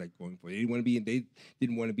were just like going for it. They didn't want to be in. They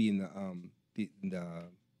didn't want to be in the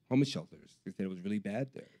homeless shelters. They said it was really bad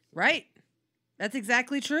there. Right. That's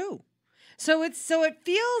exactly true. So it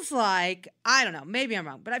feels like, I don't know, maybe I'm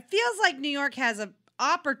wrong, but it feels like New York has an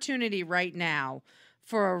opportunity right now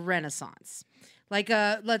for a renaissance. Like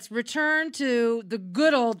let's return to the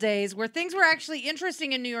good old days where things were actually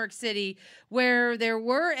interesting in New York City, where there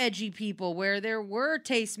were edgy people, where there were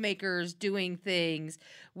tastemakers doing things,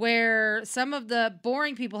 where some of the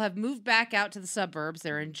boring people have moved back out to the suburbs.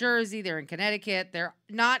 They're in Jersey, they're in Connecticut, they're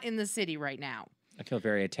not in the city right now. I feel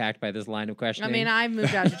very attacked by this line of questioning. I mean, I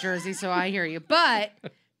moved out to Jersey, so I hear you. But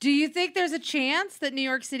do you think there's a chance that New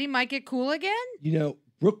York City might get cool again? You know,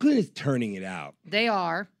 Brooklyn is turning it out. They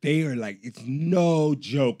are. They are like, it's no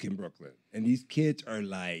joke in Brooklyn. And these kids are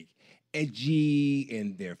like edgy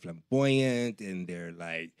and they're flamboyant and they're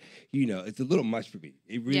like, you know, it's a little much for me.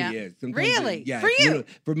 It really is. Sometimes really? Yeah. For you?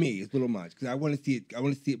 For me, it's a little much because I want to see it. I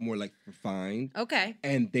want to see it more like refined. Okay.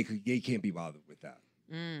 And they can't be bothered with that.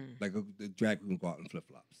 Like the drag queen go out in flip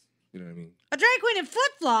flops. You know what I mean? A drag queen in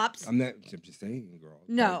flip flops? I'm just saying, girl.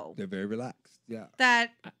 No. They're very relaxed. Yeah.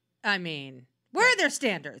 I mean, where are their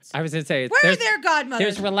standards? I was going to say, where are their godmothers?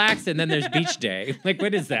 There's relaxed and then there's beach day. Like,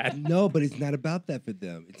 what is that? No, but it's not about that for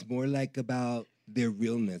them. It's more like about their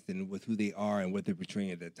realness and with who they are and what they're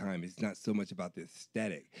portraying at that time. It's not so much about the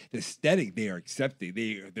aesthetic. The aesthetic they are accepting.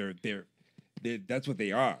 They're that's what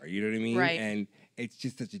they are. You know what I mean? Right. And it's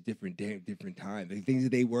just such a different time. The things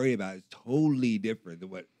that they worry about is totally different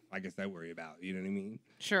than what I guess I worry about. You know what I mean?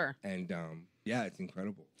 Sure. And yeah, it's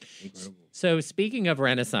incredible. Incredible. So speaking of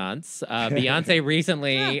Renaissance, Beyonce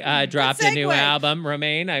recently dropped a new segue. album,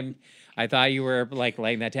 Romaine. I thought you were like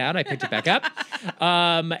laying that down. I picked it back up.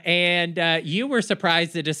 And you were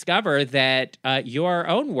surprised to discover that your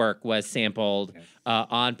own work was sampled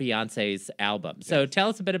on Beyonce's album. So tell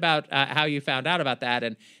us a bit about how you found out about that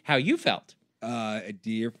and how you felt. A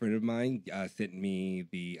dear friend of mine sent me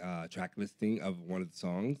the track listing of one of the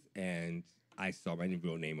songs, and I saw my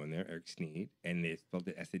real name on there, Eric Sneed, and they spelled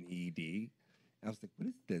it S-N-E-E-D. I was like, what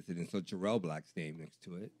is this? And then so Jarrell Black's name next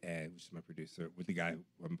to it, and which is my producer, with the guy who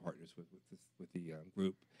I'm partners with the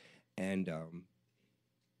group. And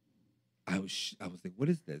I was like, what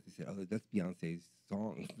is this? They said, oh, that's Beyonce's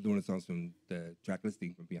song, one of the songs from the track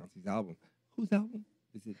listing from Beyonce's album. Whose album?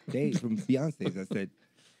 They said, Dave from Beyonce's. I said,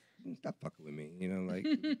 stop fucking with me, you know, like,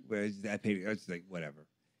 where I paid, I was just like, whatever.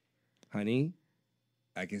 Honey,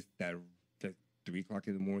 I guess that 3 o'clock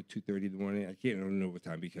in the morning, 2:30 in the morning, I don't know what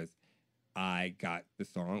time, because I got the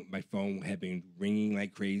song. My phone had been ringing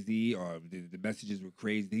like crazy, or the messages were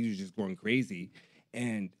crazy. These were just going crazy.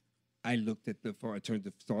 And I looked at the phone, I turned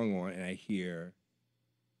the song on, and I hear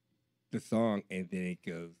the song, and then it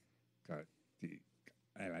goes, God, dude,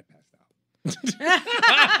 and I passed out.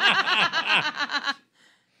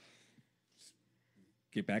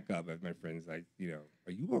 Get back up, as my friend's like, you know,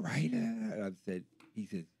 are you all right? And he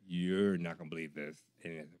said, you're not gonna believe this.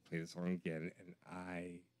 And I played the song again, and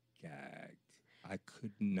I gagged. I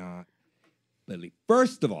could not believe.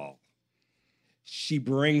 First of all, she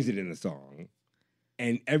brings it in the song,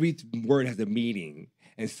 and every word has a meaning.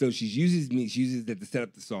 And so she uses it to set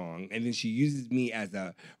up the song, and then she uses me as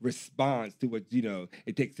a response to what, you know,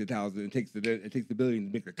 it takes 1,000, it takes the billion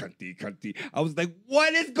to make a cunty. I was like,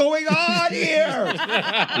 what is going on here?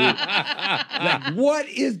 Like, what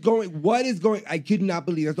is going? I could not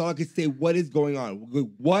believe. That's all I could say. What is going on?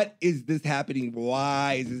 What is this happening?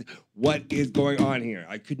 Why is this? What is going on here?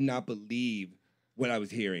 I could not believe what I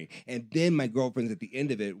was hearing. And then my girlfriend's at the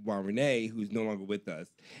end of it, while Renee, who's no longer with us,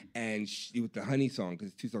 and she, with the Honey song, because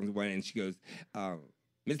it's 2 songs in one, and she goes,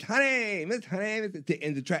 Miss Honey, to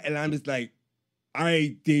end the track. And I'm just like,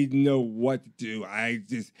 I didn't know what to do. I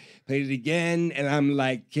just played it again, and I'm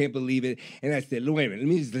like, can't believe it. And I said, wait a minute,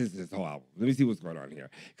 let me just listen to this whole album. Let me see what's going on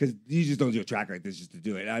here. Because you just don't do a track like this just to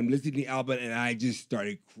do it. And I'm listening to the album, and I just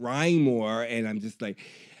started crying more, and I'm just like,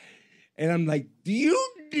 where does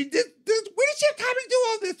she have time to do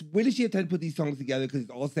all this? Where does she have time to put these songs together? Because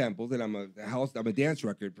it's all samples, and I'm a dance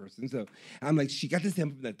record person. So I'm like, she got this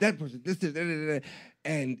sample from that person, this,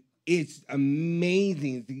 and it's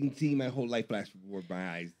amazing to see my whole life flash before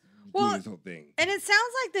my eyes doing this whole thing. And it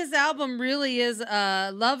sounds like this album really is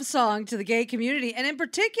a love song to the gay community, and in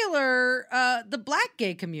particular, the Black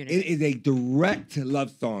gay community. It is a direct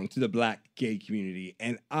love song to the Black gay community,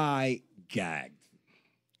 and I gagged.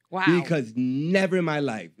 Wow. Because never in my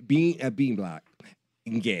life, being Black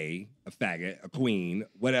and gay, a faggot, a queen,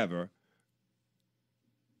 whatever,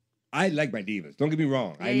 I like my divas. Don't get me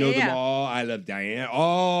wrong. I know them all. I love Diane.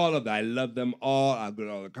 All of them. I love them all. I go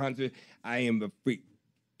to all the concerts. I am a freak.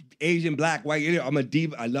 Asian, black, white. I'm a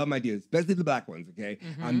diva. I love my divas, especially the black ones. Okay,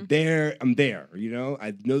 I'm there. You know,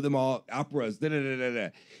 I know them all. Operas.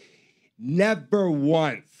 Never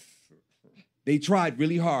once. They tried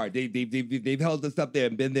really hard. They've held us up there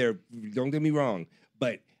and been there. Don't get me wrong,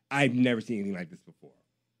 but I've never seen anything like this before.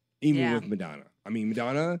 Even with Madonna. I mean,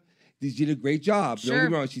 Madonna, she did a great job. Don't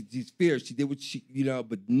get me wrong. She's fierce. She did what she,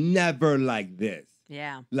 but never like this.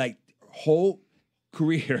 Yeah. Like whole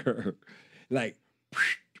career, like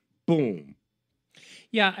boom.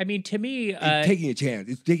 Yeah, I mean, to me, it's taking a chance.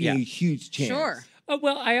 It's taking a huge chance. Sure.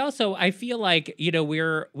 Well, I feel like,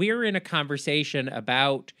 we're in a conversation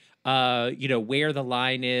about, where the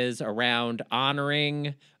line is around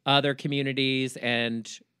honoring other communities and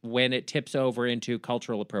when it tips over into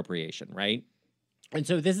cultural appropriation, right? And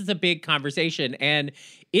so this is a big conversation, and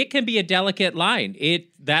it can be a delicate line.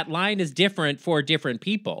 That line is different for different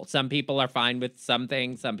people. Some people are fine with some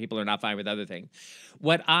things, some people are not fine with other things.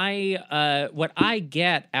 What I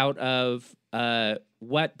get out of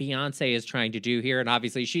what Beyonce is trying to do here, and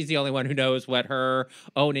obviously she's the only one who knows what her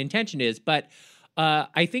own intention is, but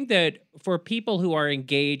I think that for people who are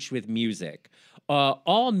engaged with music,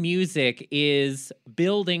 all music is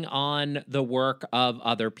building on the work of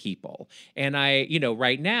other people. And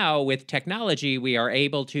right now with technology, we are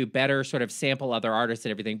able to better sort of sample other artists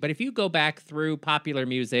and everything. But if you go back through popular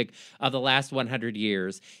music of the last 100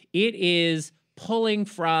 years, it is pulling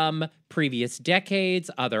from previous decades,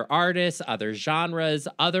 other artists, other genres,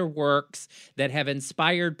 other works that have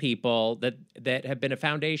inspired people, that have been a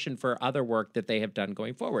foundation for other work that they have done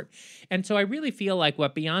going forward. And so I really feel like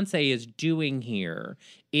what Beyonce is doing here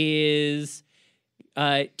is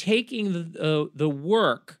taking the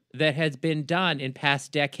work that has been done in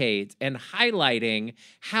past decades and highlighting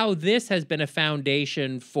how this has been a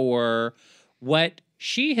foundation for what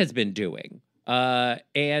she has been doing,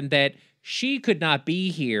 and that she could not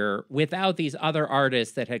be here without these other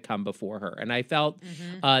artists that had come before her. And I felt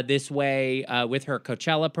this way with her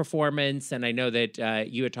Coachella performance. And I know that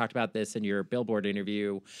you had talked about this in your Billboard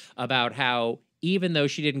interview about how even though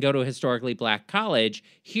she didn't go to a historically black college,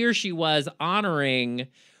 here she was honoring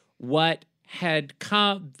what had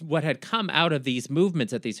come out of these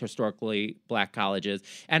movements at these historically black colleges,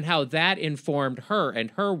 and how that informed her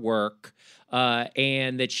and her work,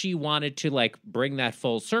 and that she wanted to bring that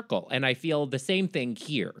full circle. And I feel the same thing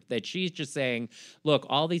here, that she's just saying, look,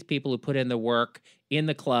 all these people who put in the work in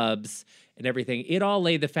the clubs and everything, it all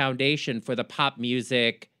laid the foundation for the pop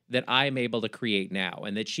music that I'm able to create now,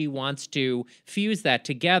 and that she wants to fuse that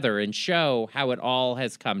together and show how it all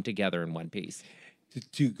has come together in one piece.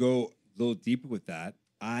 To go a little deeper with that,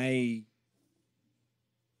 I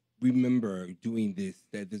remember doing this.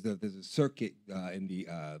 There's a circuit in the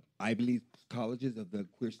Ivy League colleges of the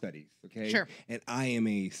queer studies. Okay, sure. And I am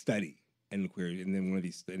a study in queer, and then one of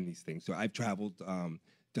these things. So I've traveled,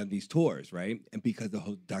 done these tours, right? And because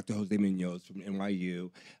of Dr. Jose Munoz from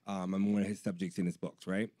NYU, I'm one of his subjects in his books,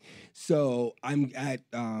 right? So I'm at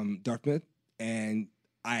Dartmouth, and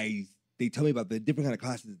they tell me about the different kind of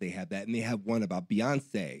classes they have that, and they have one about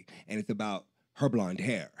Beyonce, and it's about her blonde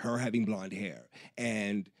hair, her having blonde hair.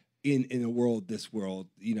 And in this world,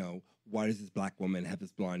 why does this black woman have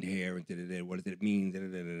this blonde hair, and what does it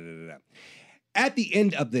mean? At the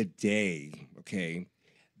end of the day, okay,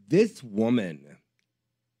 this woman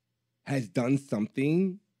has done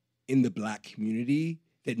something in the black community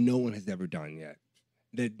that no one has ever done yet,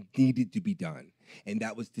 that needed to be done. And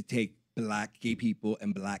that was to take black gay people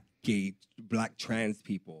and black trans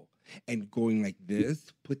people and going like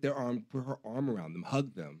this, put her arm around them,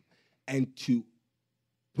 hug them, and to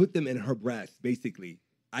put them in her breast, basically,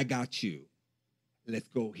 I got you. Let's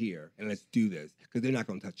go here and let's do this, because they're not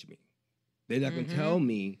going to touch me. They're not going to tell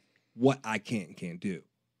me what I can and can't do.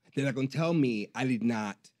 They're not going to tell me I did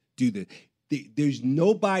not do this. There's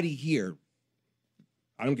nobody here,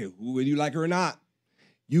 I don't care whether you like her or not,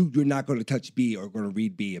 you're not going to touch B or going to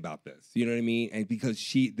read B about this. You know what I mean? And because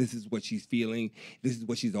this is what she's feeling. This is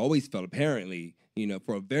what she's always felt, apparently,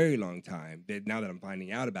 for a very long time. That now that I'm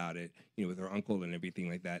finding out about it, with her uncle and everything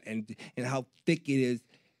like that, and how thick it is,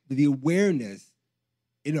 the awareness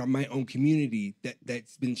in my own community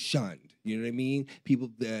that's been shunned. You know what I mean?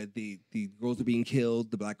 People, the girls are being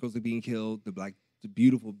killed, the black girls are being killed, the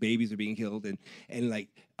beautiful babies are being killed, and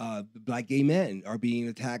the black gay men are being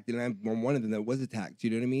attacked, and I'm one of them that was attacked.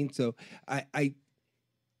 You know what I mean? So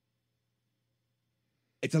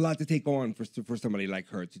it's a lot to take on for somebody like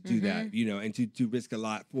her to do that, and to risk a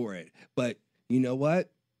lot for it. But you know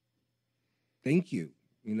what? Thank you.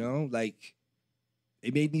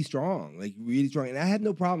 it made me strong, like really strong. And I had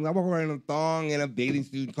no problem. I walk around in a thong and a bathing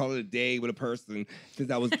suit and call it a day with a person since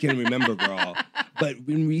I was can remember, girl. But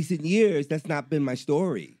in recent years, that's not been my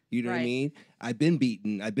story. You know what I mean? I've been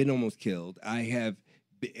beaten. I've been almost killed. I'm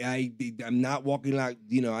not walking like,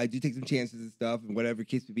 you know, I do take some chances and stuff and whatever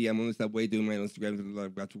case may be. I'm on the subway doing my Instagrams and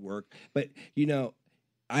about to work. But, you know,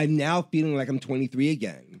 I'm now feeling like I'm 23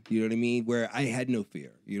 again. You know what I mean? Where I had no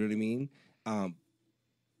fear. You know what I mean?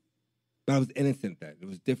 But I was innocent then. It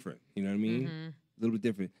was different. You know what I mean? Mm-hmm. A little bit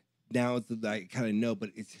different. Now it's like I kind of know,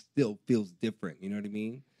 but it still feels different. You know what I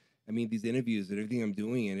mean? I mean, these interviews and everything I'm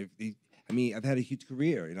doing, and I've had a huge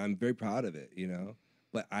career, and I'm very proud of it. You know,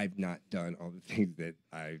 but I've not done all the things that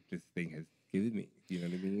this thing has given me. You know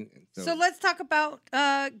what I mean? And so let's talk about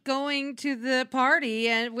going to the party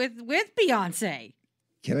and with Beyonce.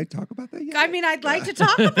 Can I talk about that yet? I mean, I'd like to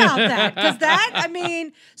talk about that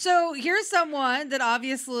because so here's someone that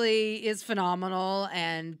obviously is phenomenal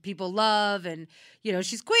and people love, and you know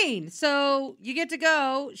she's queen. So you get to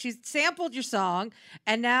go. She's sampled your song,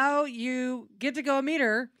 and now you get to go meet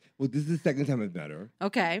her. Well, this is the second time I've met her.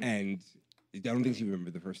 Okay. And I don't think she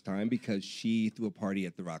remembered the first time because she threw a party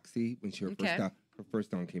at the Roxy when her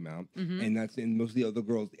first song came out. Mm-hmm. And most of the other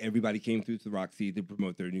girls, everybody came through to the Roxy to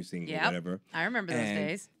promote their new single, whatever. I remember those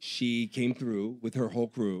days. She came through with her whole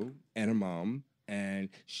crew and her mom, and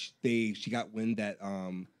she got wind that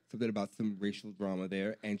something about some racial drama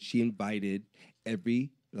there, and she invited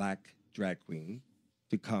every black drag queen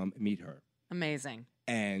to come and meet her. Amazing.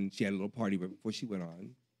 And she had a little party right before she went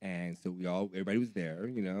on. And so everybody was there,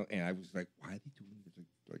 you know, and I was like, why are they doing this?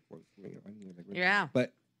 Like, what's going on? Yeah.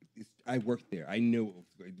 But I worked there. I knew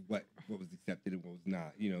what was accepted and what was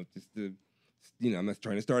not, you know, just to, you know, I'm not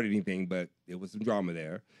trying to start anything, but there was some drama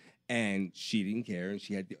there. And she didn't care, and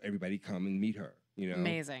she had everybody come and meet her, you know.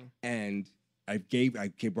 Amazing. And I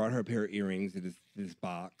brought her a pair of earrings in this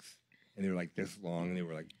box, and they were like this long, and they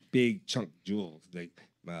were like big chunk jewels, like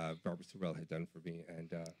Barbara Sorrell had done for me,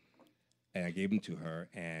 and I gave them to her,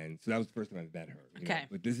 and so that was the first time I met her. Okay. Know?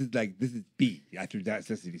 But this is B after that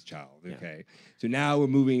Necessity's Child. Okay. Yeah. So now we're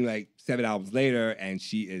moving like 7 albums later, and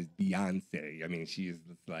she is Beyonce. I mean, she is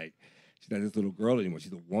like, she's not this little girl anymore.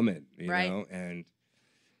 She's a woman, you know, and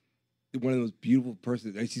one of those beautiful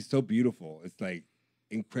persons. And she's so beautiful. It's like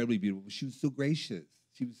incredibly beautiful. She was so gracious.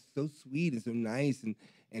 She was so sweet and so nice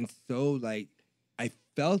and so like, I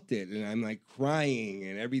felt it, and I'm like crying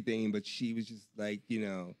and everything, but she was just like, you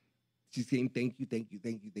know, she's saying thank you,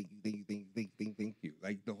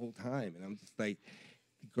 like the whole time. And I'm just like,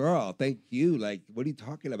 girl, thank you. Like, what are you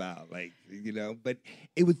talking about? Like, you know, but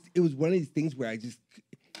it was one of these things where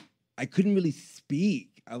I couldn't really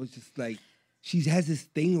speak. I was just like, she has this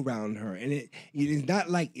thing around her. And it's not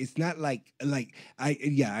like I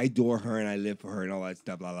adore her and I live for her and all that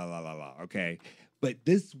stuff, blah, blah, blah, blah, blah. Okay. But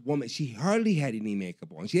this woman, she hardly had any makeup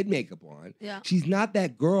on. She had makeup on. Yeah. She's not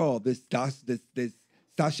that girl, this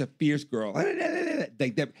Sasha Fierce girl,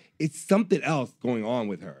 like that. It's something else going on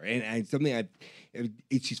with her, and something.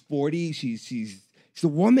 She's 40. She's a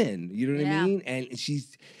woman. You know what I mean? And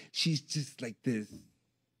she's just like this.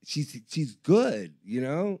 She's good, you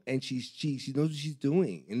know, and she knows what she's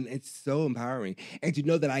doing, and it's so empowering. And to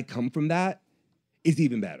know that I come from that is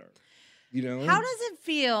even better. You know, how does it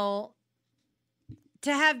feel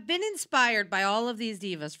to have been inspired by all of these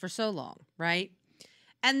divas for so long, right?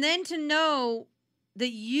 And then to know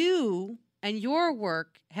that you and your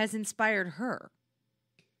work has inspired her.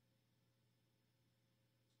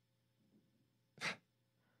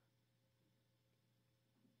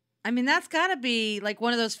 I mean, that's got to be like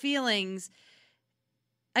one of those feelings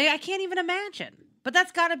I can't even imagine, but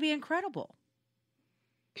that's got to be incredible.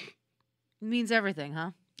 It means everything,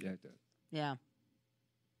 huh? Yeah, it does. Yeah.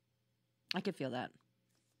 I could feel that.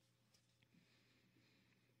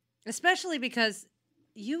 Especially because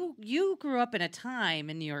you grew up in a time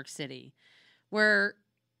in New York City where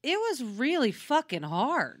it was really fucking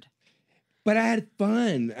hard. But I had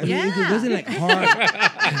fun. I mean, it wasn't like hard.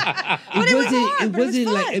 It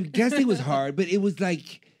wasn't like, I guess it was hard, but it was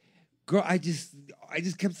like, girl, I just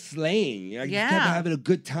kept slaying. I just kept having a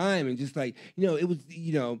good time. And just like, you know, it was,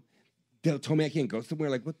 you know, they told me I can't go somewhere.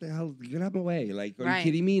 Like, what the hell? Get out of my way. Like, are you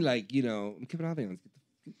kidding me? Like, you know, I'm Kevin Aviance.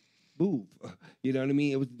 Move. You know what I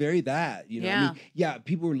mean? It was very that, you know. I mean,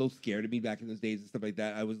 people were a little scared of me back in those days and stuff like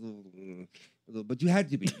that. I was a little, but you had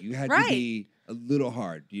to be. You had to be a little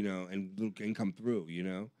hard, you know, and come through, you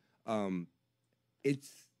know.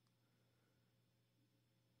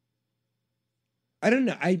 I don't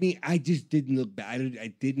know. I mean, I just didn't look bad.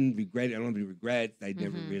 I didn't regret it. I don't have any regrets. I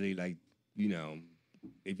never really, like, you know,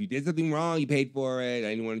 if you did something wrong, you paid for it. I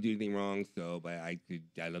didn't want to do anything wrong, but I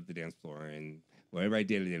love the dance floor, and Whatever I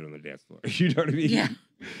did on the dance floor. You know what I mean? Yeah.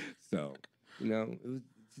 So, it was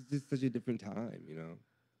just such a different time,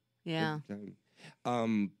 Yeah.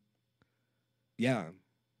 Yeah.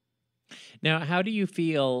 Now, how do you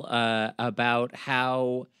feel about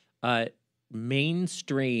how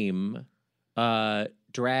mainstream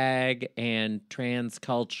drag and trans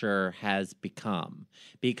culture has become?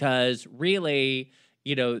 Because really,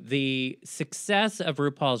 the success of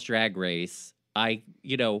RuPaul's Drag Race,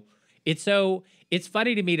 it's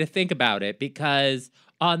funny to me to think about it because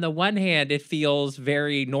on the one hand, it feels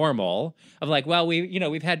very normal of like, well,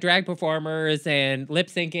 we've had drag performers and lip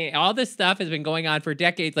syncing, all this stuff has been going on for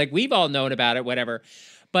decades. Like we've all known about it, whatever.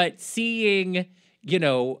 But seeing,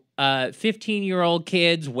 15-year-old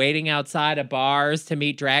kids waiting outside of bars to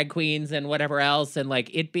meet drag queens and whatever else, and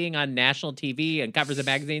like it being on national TV and covers of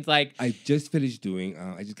magazines, like I just finished doing.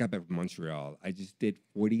 I just got back from Montreal. I just did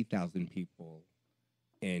 40,000 people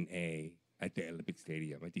at the Olympic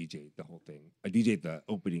Stadium. I DJ'd the whole thing. I DJ'd the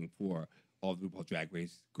opening for all the RuPaul Drag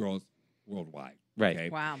Race girls worldwide. Right. Okay?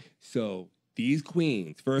 Wow. So these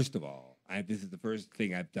queens, first of all, this is the first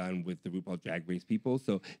thing I've done with the RuPaul Drag Race people.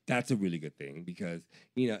 So that's a really good thing because,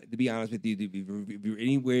 to be honest with you, if you're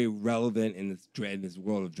anywhere relevant in this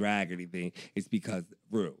world of drag or anything, it's because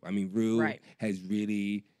Ru. I mean, Ru has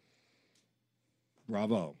really,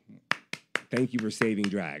 bravo. Thank you for saving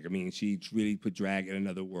drag. I mean, she really put drag in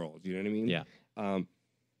another world. You know what I mean? Yeah.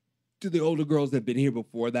 To the older girls that have been here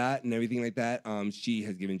before that and everything like that, she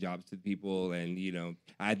has given jobs to people. And, we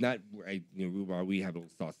have a little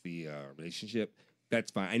saucy relationship.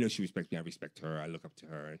 That's fine. I know she respects me. I respect her. I look up to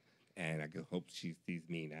her. And I hope she sees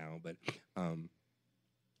me now. But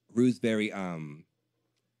Ru's very...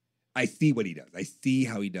 I see what he does. I see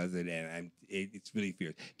how he does it, and it's really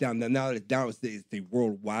fierce. Now it's the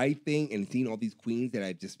worldwide thing, and seeing all these queens that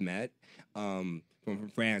I just met, from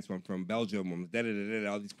France, from Belgium,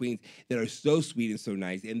 all these queens that are so sweet and so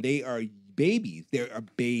nice, and they are babies. They are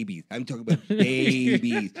babies. I'm talking about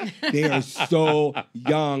babies. They are so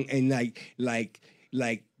young and like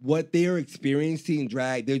what they're experiencing in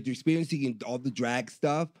drag. They're experiencing in all the drag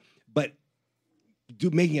stuff, but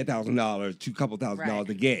making $1,000 to a couple $1,000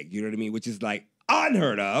 a gig, you know what I mean? Which is like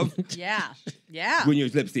unheard of. Yeah. When you're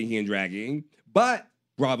lip syncing and dragging. But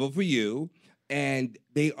bravo for you. And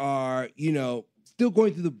they are, still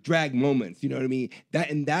going through the drag moments, you know what I mean?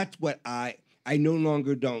 That's what I no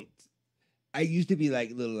longer don't. I used to be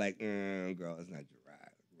like a little like, girl, it's not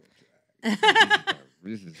drag.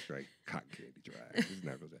 This is straight cotton candy drag. This is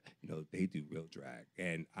not real drag. They do real drag,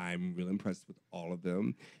 and I'm real impressed with all of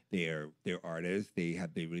them. They're artists. They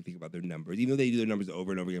really think about their numbers. Even though they do their numbers over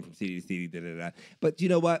and over again from city to city, But you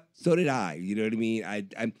know what? So did I. You know what I mean? I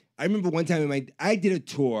remember one time I did a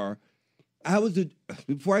tour.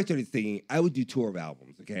 Before I started singing, I would do tour of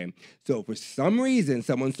albums. Okay, so for some reason,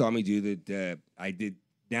 someone saw me do I did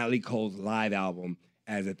Natalie Cole's live album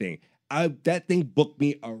as a thing. That thing booked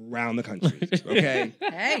me around the country, okay?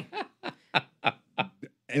 Hey.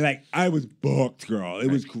 And I was booked, girl.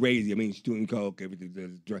 It was crazy. I mean, she's doing coke,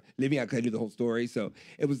 everything. Living out, I knew the whole story. So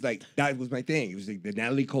it was that was my thing. It was like the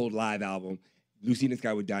Natalie Cole live album, Lucy in the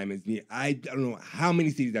Sky with Diamonds. I don't know how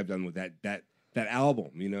many CDs I've done with that album.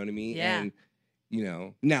 You know what I mean? Yeah. And,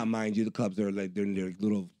 now, mind you, the clubs are they're in their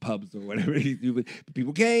little pubs or whatever they do. But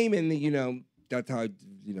people came and, that's how I,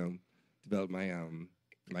 developed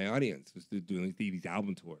my audience was doing these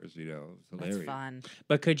album tours, it's hilarious. That's fun.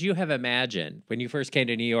 But could you have imagined when you first came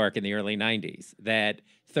to New York in the early 90s that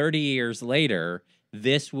 30 years later,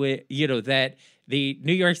 this would, that the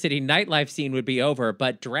New York City nightlife scene would be over,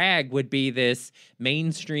 but drag would be this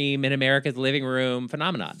mainstream in America's living room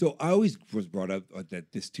phenomenon? So I always was brought up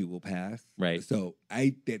that this too will pass. Right. So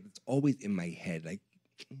it's always in my head, this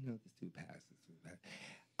too will pass.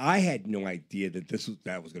 I had no idea that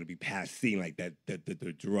that was going to be past scene like that. The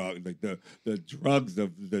drug, the drugs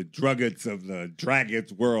of the druggettes of the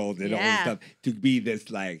draggettes world and all this stuff to be this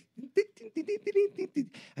I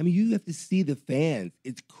mean, you have to see the fans.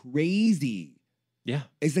 It's crazy. Yeah,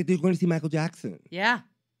 it's like they're going to see Michael Jackson. Yeah,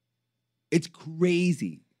 it's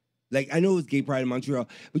crazy. I know it was Gay Pride in Montreal,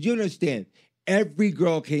 but you understand. Every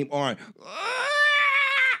girl came on.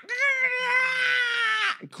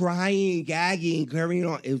 Crying, gagging, carrying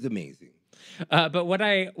on. It was amazing. But what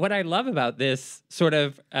I love about this sort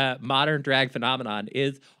of modern drag phenomenon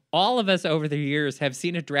is all of us over the years have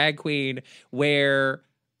seen a drag queen where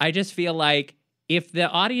I just feel like if the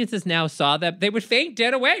audiences now saw them, they would faint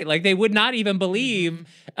dead away. They would not even believe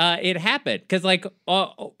it happened. Because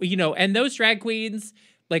and those drag queens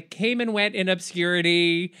like came and went in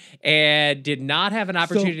obscurity and did not have an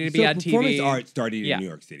opportunity to be on performance TV. art started in New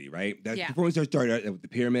York City, right? Performance art started with the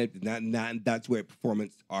pyramid. That's where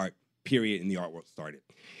performance art, period, in the art world started.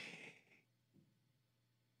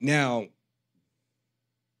 Now,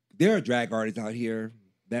 there are drag artists out here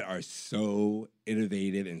that are so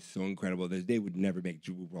innovative and so incredible that they would never make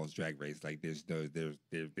RuPaul's Drag Race. Like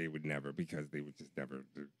they would never, because they would just never.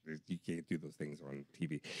 You can't do those things on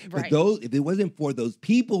TV. Right. But if it wasn't for those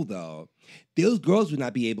people, though, those girls would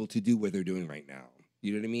not be able to do what they're doing right now.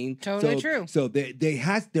 You know what I mean? Totally true. So there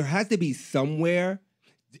has to be somewhere.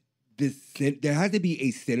 There has to be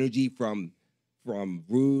a synergy from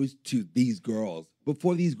Rouge to these girls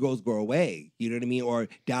before these girls go away, you know what I mean, or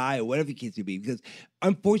die, or whatever the case may be. Because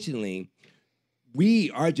unfortunately,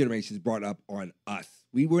 our generation is brought up on us.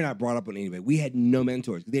 We were not brought up on anybody. We had no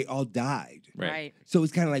mentors. They all died. Right. So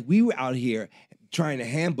it's kind of like we were out here trying to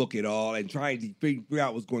handbook it all and trying to figure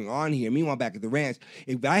out what's going on here. Meanwhile, back at the ranch,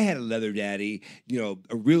 if I had a leather daddy, a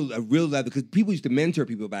real leather, because people used to mentor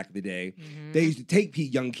people back in the day. Mm-hmm. They used to take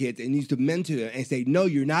young kids and used to mentor them and say, no,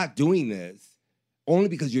 you're not doing this. Only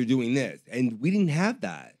because you're doing this. And we didn't have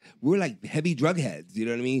that. We were like heavy drug heads, you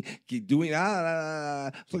know what I mean? Keep doing,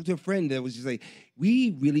 I spoke to a friend that was just like,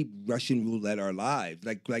 we really Russian roulette our lives.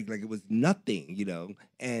 Like it was nothing,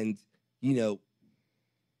 And,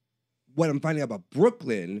 what I'm finding out about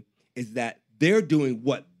Brooklyn is that they're doing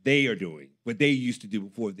what they are doing, what they used to do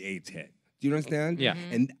before the AIDS hit. Do you understand? Yeah.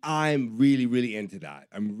 Mm-hmm. And I'm really, really into that.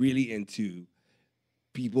 I'm really into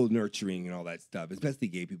people nurturing and all that stuff, especially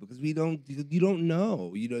gay people, because you don't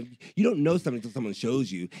know. You don't know something until someone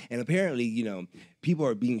shows you. And apparently, people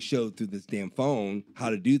are being showed through this damn phone how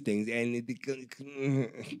to do things, and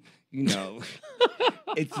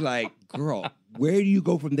it's like, girl, where do you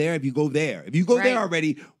go from there if you go there? If you go there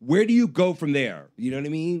already, where do you go from there? You know what I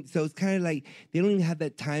mean? So it's kind of like they don't even have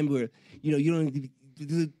that time where, you don't even,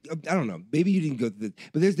 I don't know. Maybe you didn't go through this,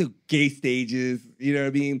 but there's the gay stages. You know what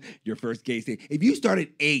I mean? Your first gay stage. If you start at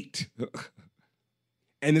 8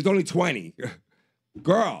 and there's only 20,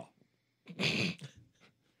 girl,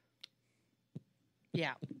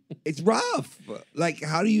 yeah, it's rough. Like,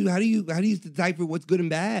 how do you decipher what's good and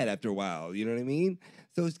bad after a while? You know what I mean?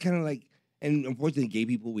 So it's kind of like, and unfortunately, gay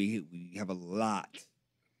people, we have a lot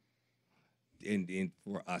in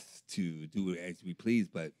for us to do as we please,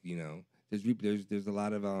 but there's a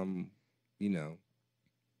lot of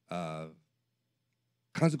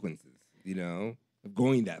consequences, of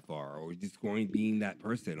going that far, or just being that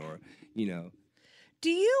person, or Do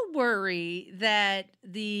you worry that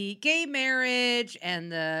the gay marriage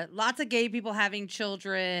and the lots of gay people having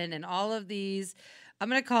children and all of these, I'm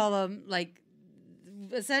going to call them like,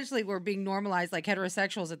 essentially we're being normalized like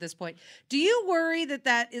heterosexuals at this point. Do you worry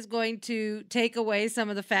that is going to take away some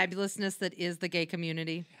of the fabulousness that is the gay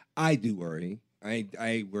community? I do worry.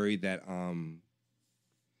 I worry that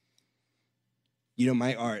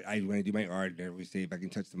my art. When I do my art, I always say if I can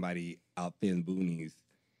touch somebody out there in the boonies,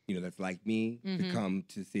 that's like me, Mm-hmm. to come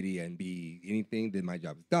to the city and be anything, then my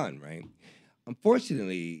job is done, right?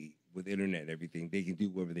 Unfortunately, with the internet and everything, they can do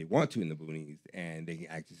whatever they want to in the boonies, and they can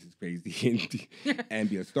act just as crazy and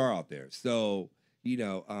be a star out there. So,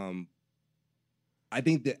 I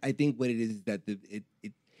think what it is that the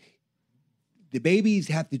babies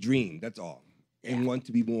have to dream. That's all. And want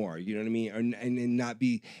to be more, you know what I mean? And not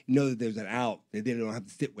know that there's an out, that they don't have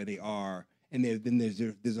to sit where they are. And then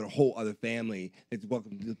there's a whole other family that's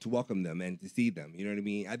to welcome them and to see them. You know what I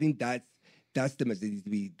mean? I think that's the message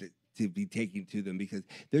that needs to be taken to them, because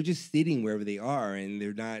they're just sitting wherever they are, and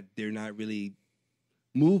they're not really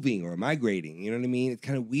moving or migrating. You know what I mean? It's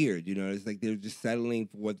kind of weird. It's like they're just settling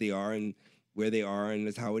for what they are and where they are, and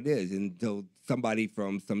that's how it is, until somebody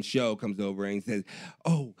from some show comes over and says,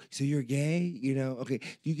 oh, so you're gay? Okay,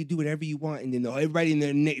 you can do whatever you want. And then everybody in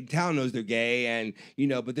the town knows they're gay, and,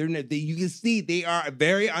 but you can see they are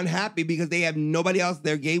very unhappy because they have nobody else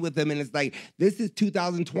they're gay with them. And it's like, this is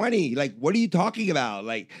 2020. Like, what are you talking about?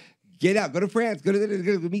 Like, get out, go to France, go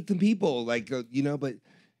meet some people. Like, but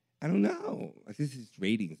I don't know. This is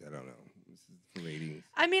ratings. I don't know. This is for ratings.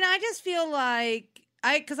 I mean, I just feel like,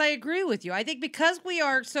 because I agree with you. I think because we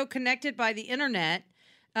are so connected by the internet,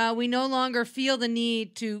 we no longer feel the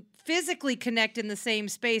need to physically connect in the same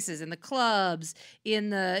spaces, in the clubs, in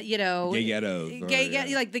the, gay ghettos,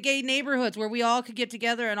 like the gay neighborhoods where we all could get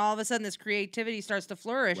together, and all of a sudden this creativity starts to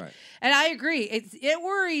flourish. Right. And I agree. It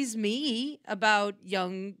worries me about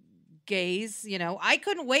young gays. You know, I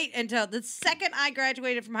couldn't wait until the second I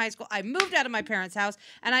graduated from high school. I moved out of my parents' house,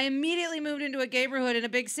 and I immediately moved into a gayborhood in a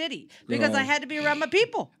big city because I had to be around my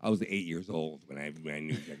people. I was 8 years old when I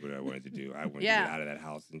knew exactly what I wanted to do. I wanted to get out of that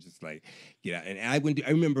house and just like get out. And I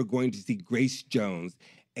remember going to see Grace Jones,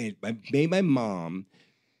 and I made my mom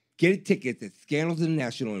get tickets at Scandals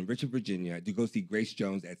International in Richmond, Virginia, to go see Grace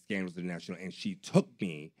Jones at Scandals International, and she took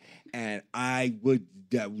me. And when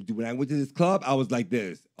I went to this club, I was like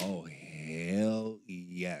this. Oh, hell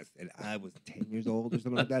yes. And I was 10 years old or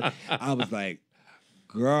something like that. I was like,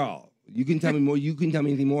 girl, you can tell me more. You can tell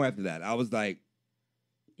me anything more after that. I was like,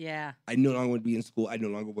 yeah. I no longer want to be in school. I no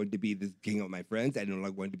longer wanted to be this king of my friends. I no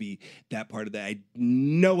longer wanted to be that part of that.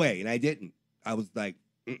 No way. And I didn't. I was like,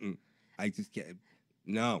 I just can't.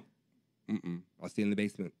 No. I'll stay in the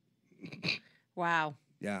basement. Wow.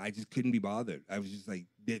 Yeah, I just couldn't be bothered. I was just like,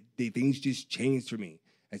 things just changed for me.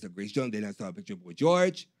 I saw Grace Jones, then I saw a picture of Boy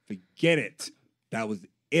George. Forget it. That was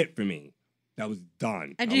it for me. That was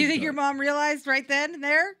done. And do you think your mom realized right then and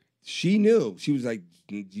there? She knew. She was like,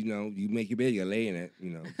 you know, you make your bed, you lay in it.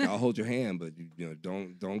 You know, I'll hold your hand, but you know,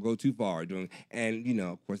 don't go too far. And you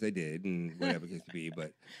know, of course, I did, and whatever it gets to be.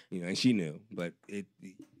 But you know, and she knew. But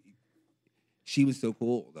she was so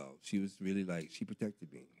cool, though. She was really like, she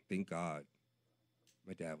protected me. Thank God.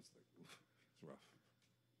 My dad was like, oof, it's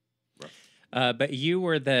rough. But you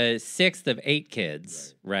were the 6th of 8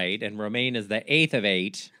 kids, right? And Romaine is the 8th of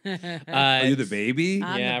 8. Are you the baby?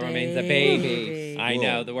 Yeah, Romaine's the baby. I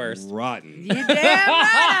know, the worst. Rotten. You damn right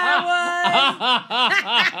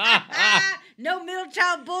I was. No middle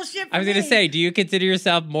child bullshit for I was going to say, do you consider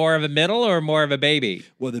yourself more of a middle or more of a baby?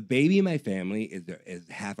 Well, the baby in my family is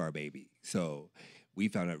half our baby. So we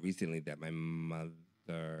found out recently that my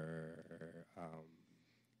mother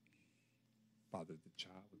fathered the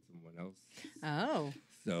child with someone else. Oh.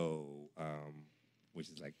 So, which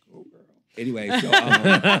is like, oh, girl. Anyway, so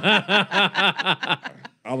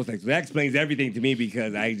I was like, so that explains everything to me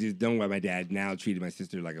because I just don't know why my dad now treated my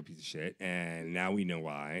sister like a piece of shit. And now we know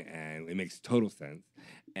why. And it makes total sense.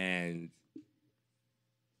 And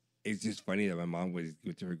it's just funny that my mom went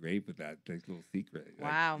to her grave with that little secret.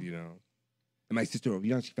 Wow. Like, you know. And my sister,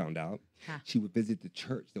 you know, she found out. Huh. She would visit the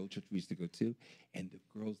church, the old church we used to go to, and the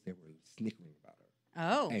girls there were snickering about her.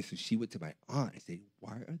 Oh. And so she went to my aunt and said,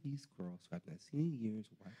 why are these girls who I've not seen in years,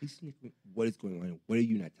 why are they snickering? What is going on? What are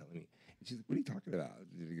you not telling me? And she's like, what are you talking about?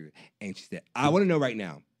 And she said, I want to know right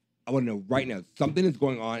now. I want to know right now. Something is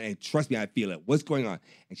going on, and trust me, I feel it. What's going on?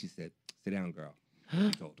 And she said, sit down, girl. I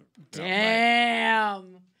told her.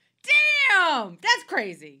 Damn. Damn. That's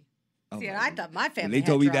crazy. See, I thought my family. When they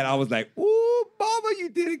told me that, I was like, "Ooh, mama, you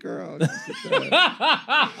did it, girl." I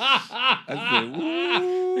said,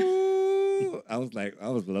 "Ooh." I was like, I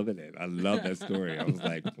was loving it. I love that story. I was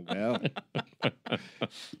like, well,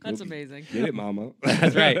 that's amazing. Get it, mama.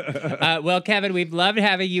 That's right. Well, Kevin, we've loved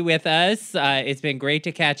having you with us. It's been great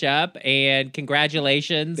to catch up, and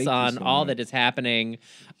congratulations on all that is happening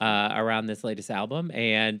around this latest album.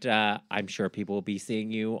 And I'm sure people will be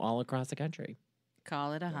seeing you all across the country.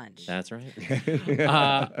 Call it a hunch. That's right.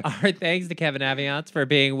 Our thanks to Kevin Aviance for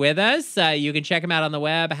being with us. You can check him out on the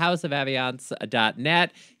web,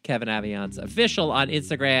 houseofaviance.net. Kevin Aviance Official on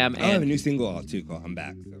Instagram. I have a new single out too called I'm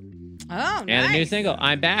Back. So. Oh, nice. And a new single,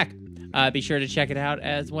 I'm Back. Be sure to check it out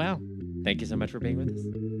as well. Thank you so much for being with us.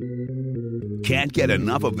 Can't get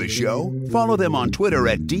enough of the show? Follow them on Twitter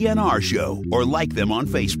at DNR Show or like them on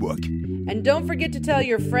Facebook. And don't forget to tell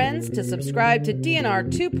your friends to subscribe to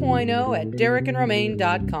DNR 2.0 at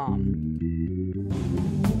DerekandRomaine.com.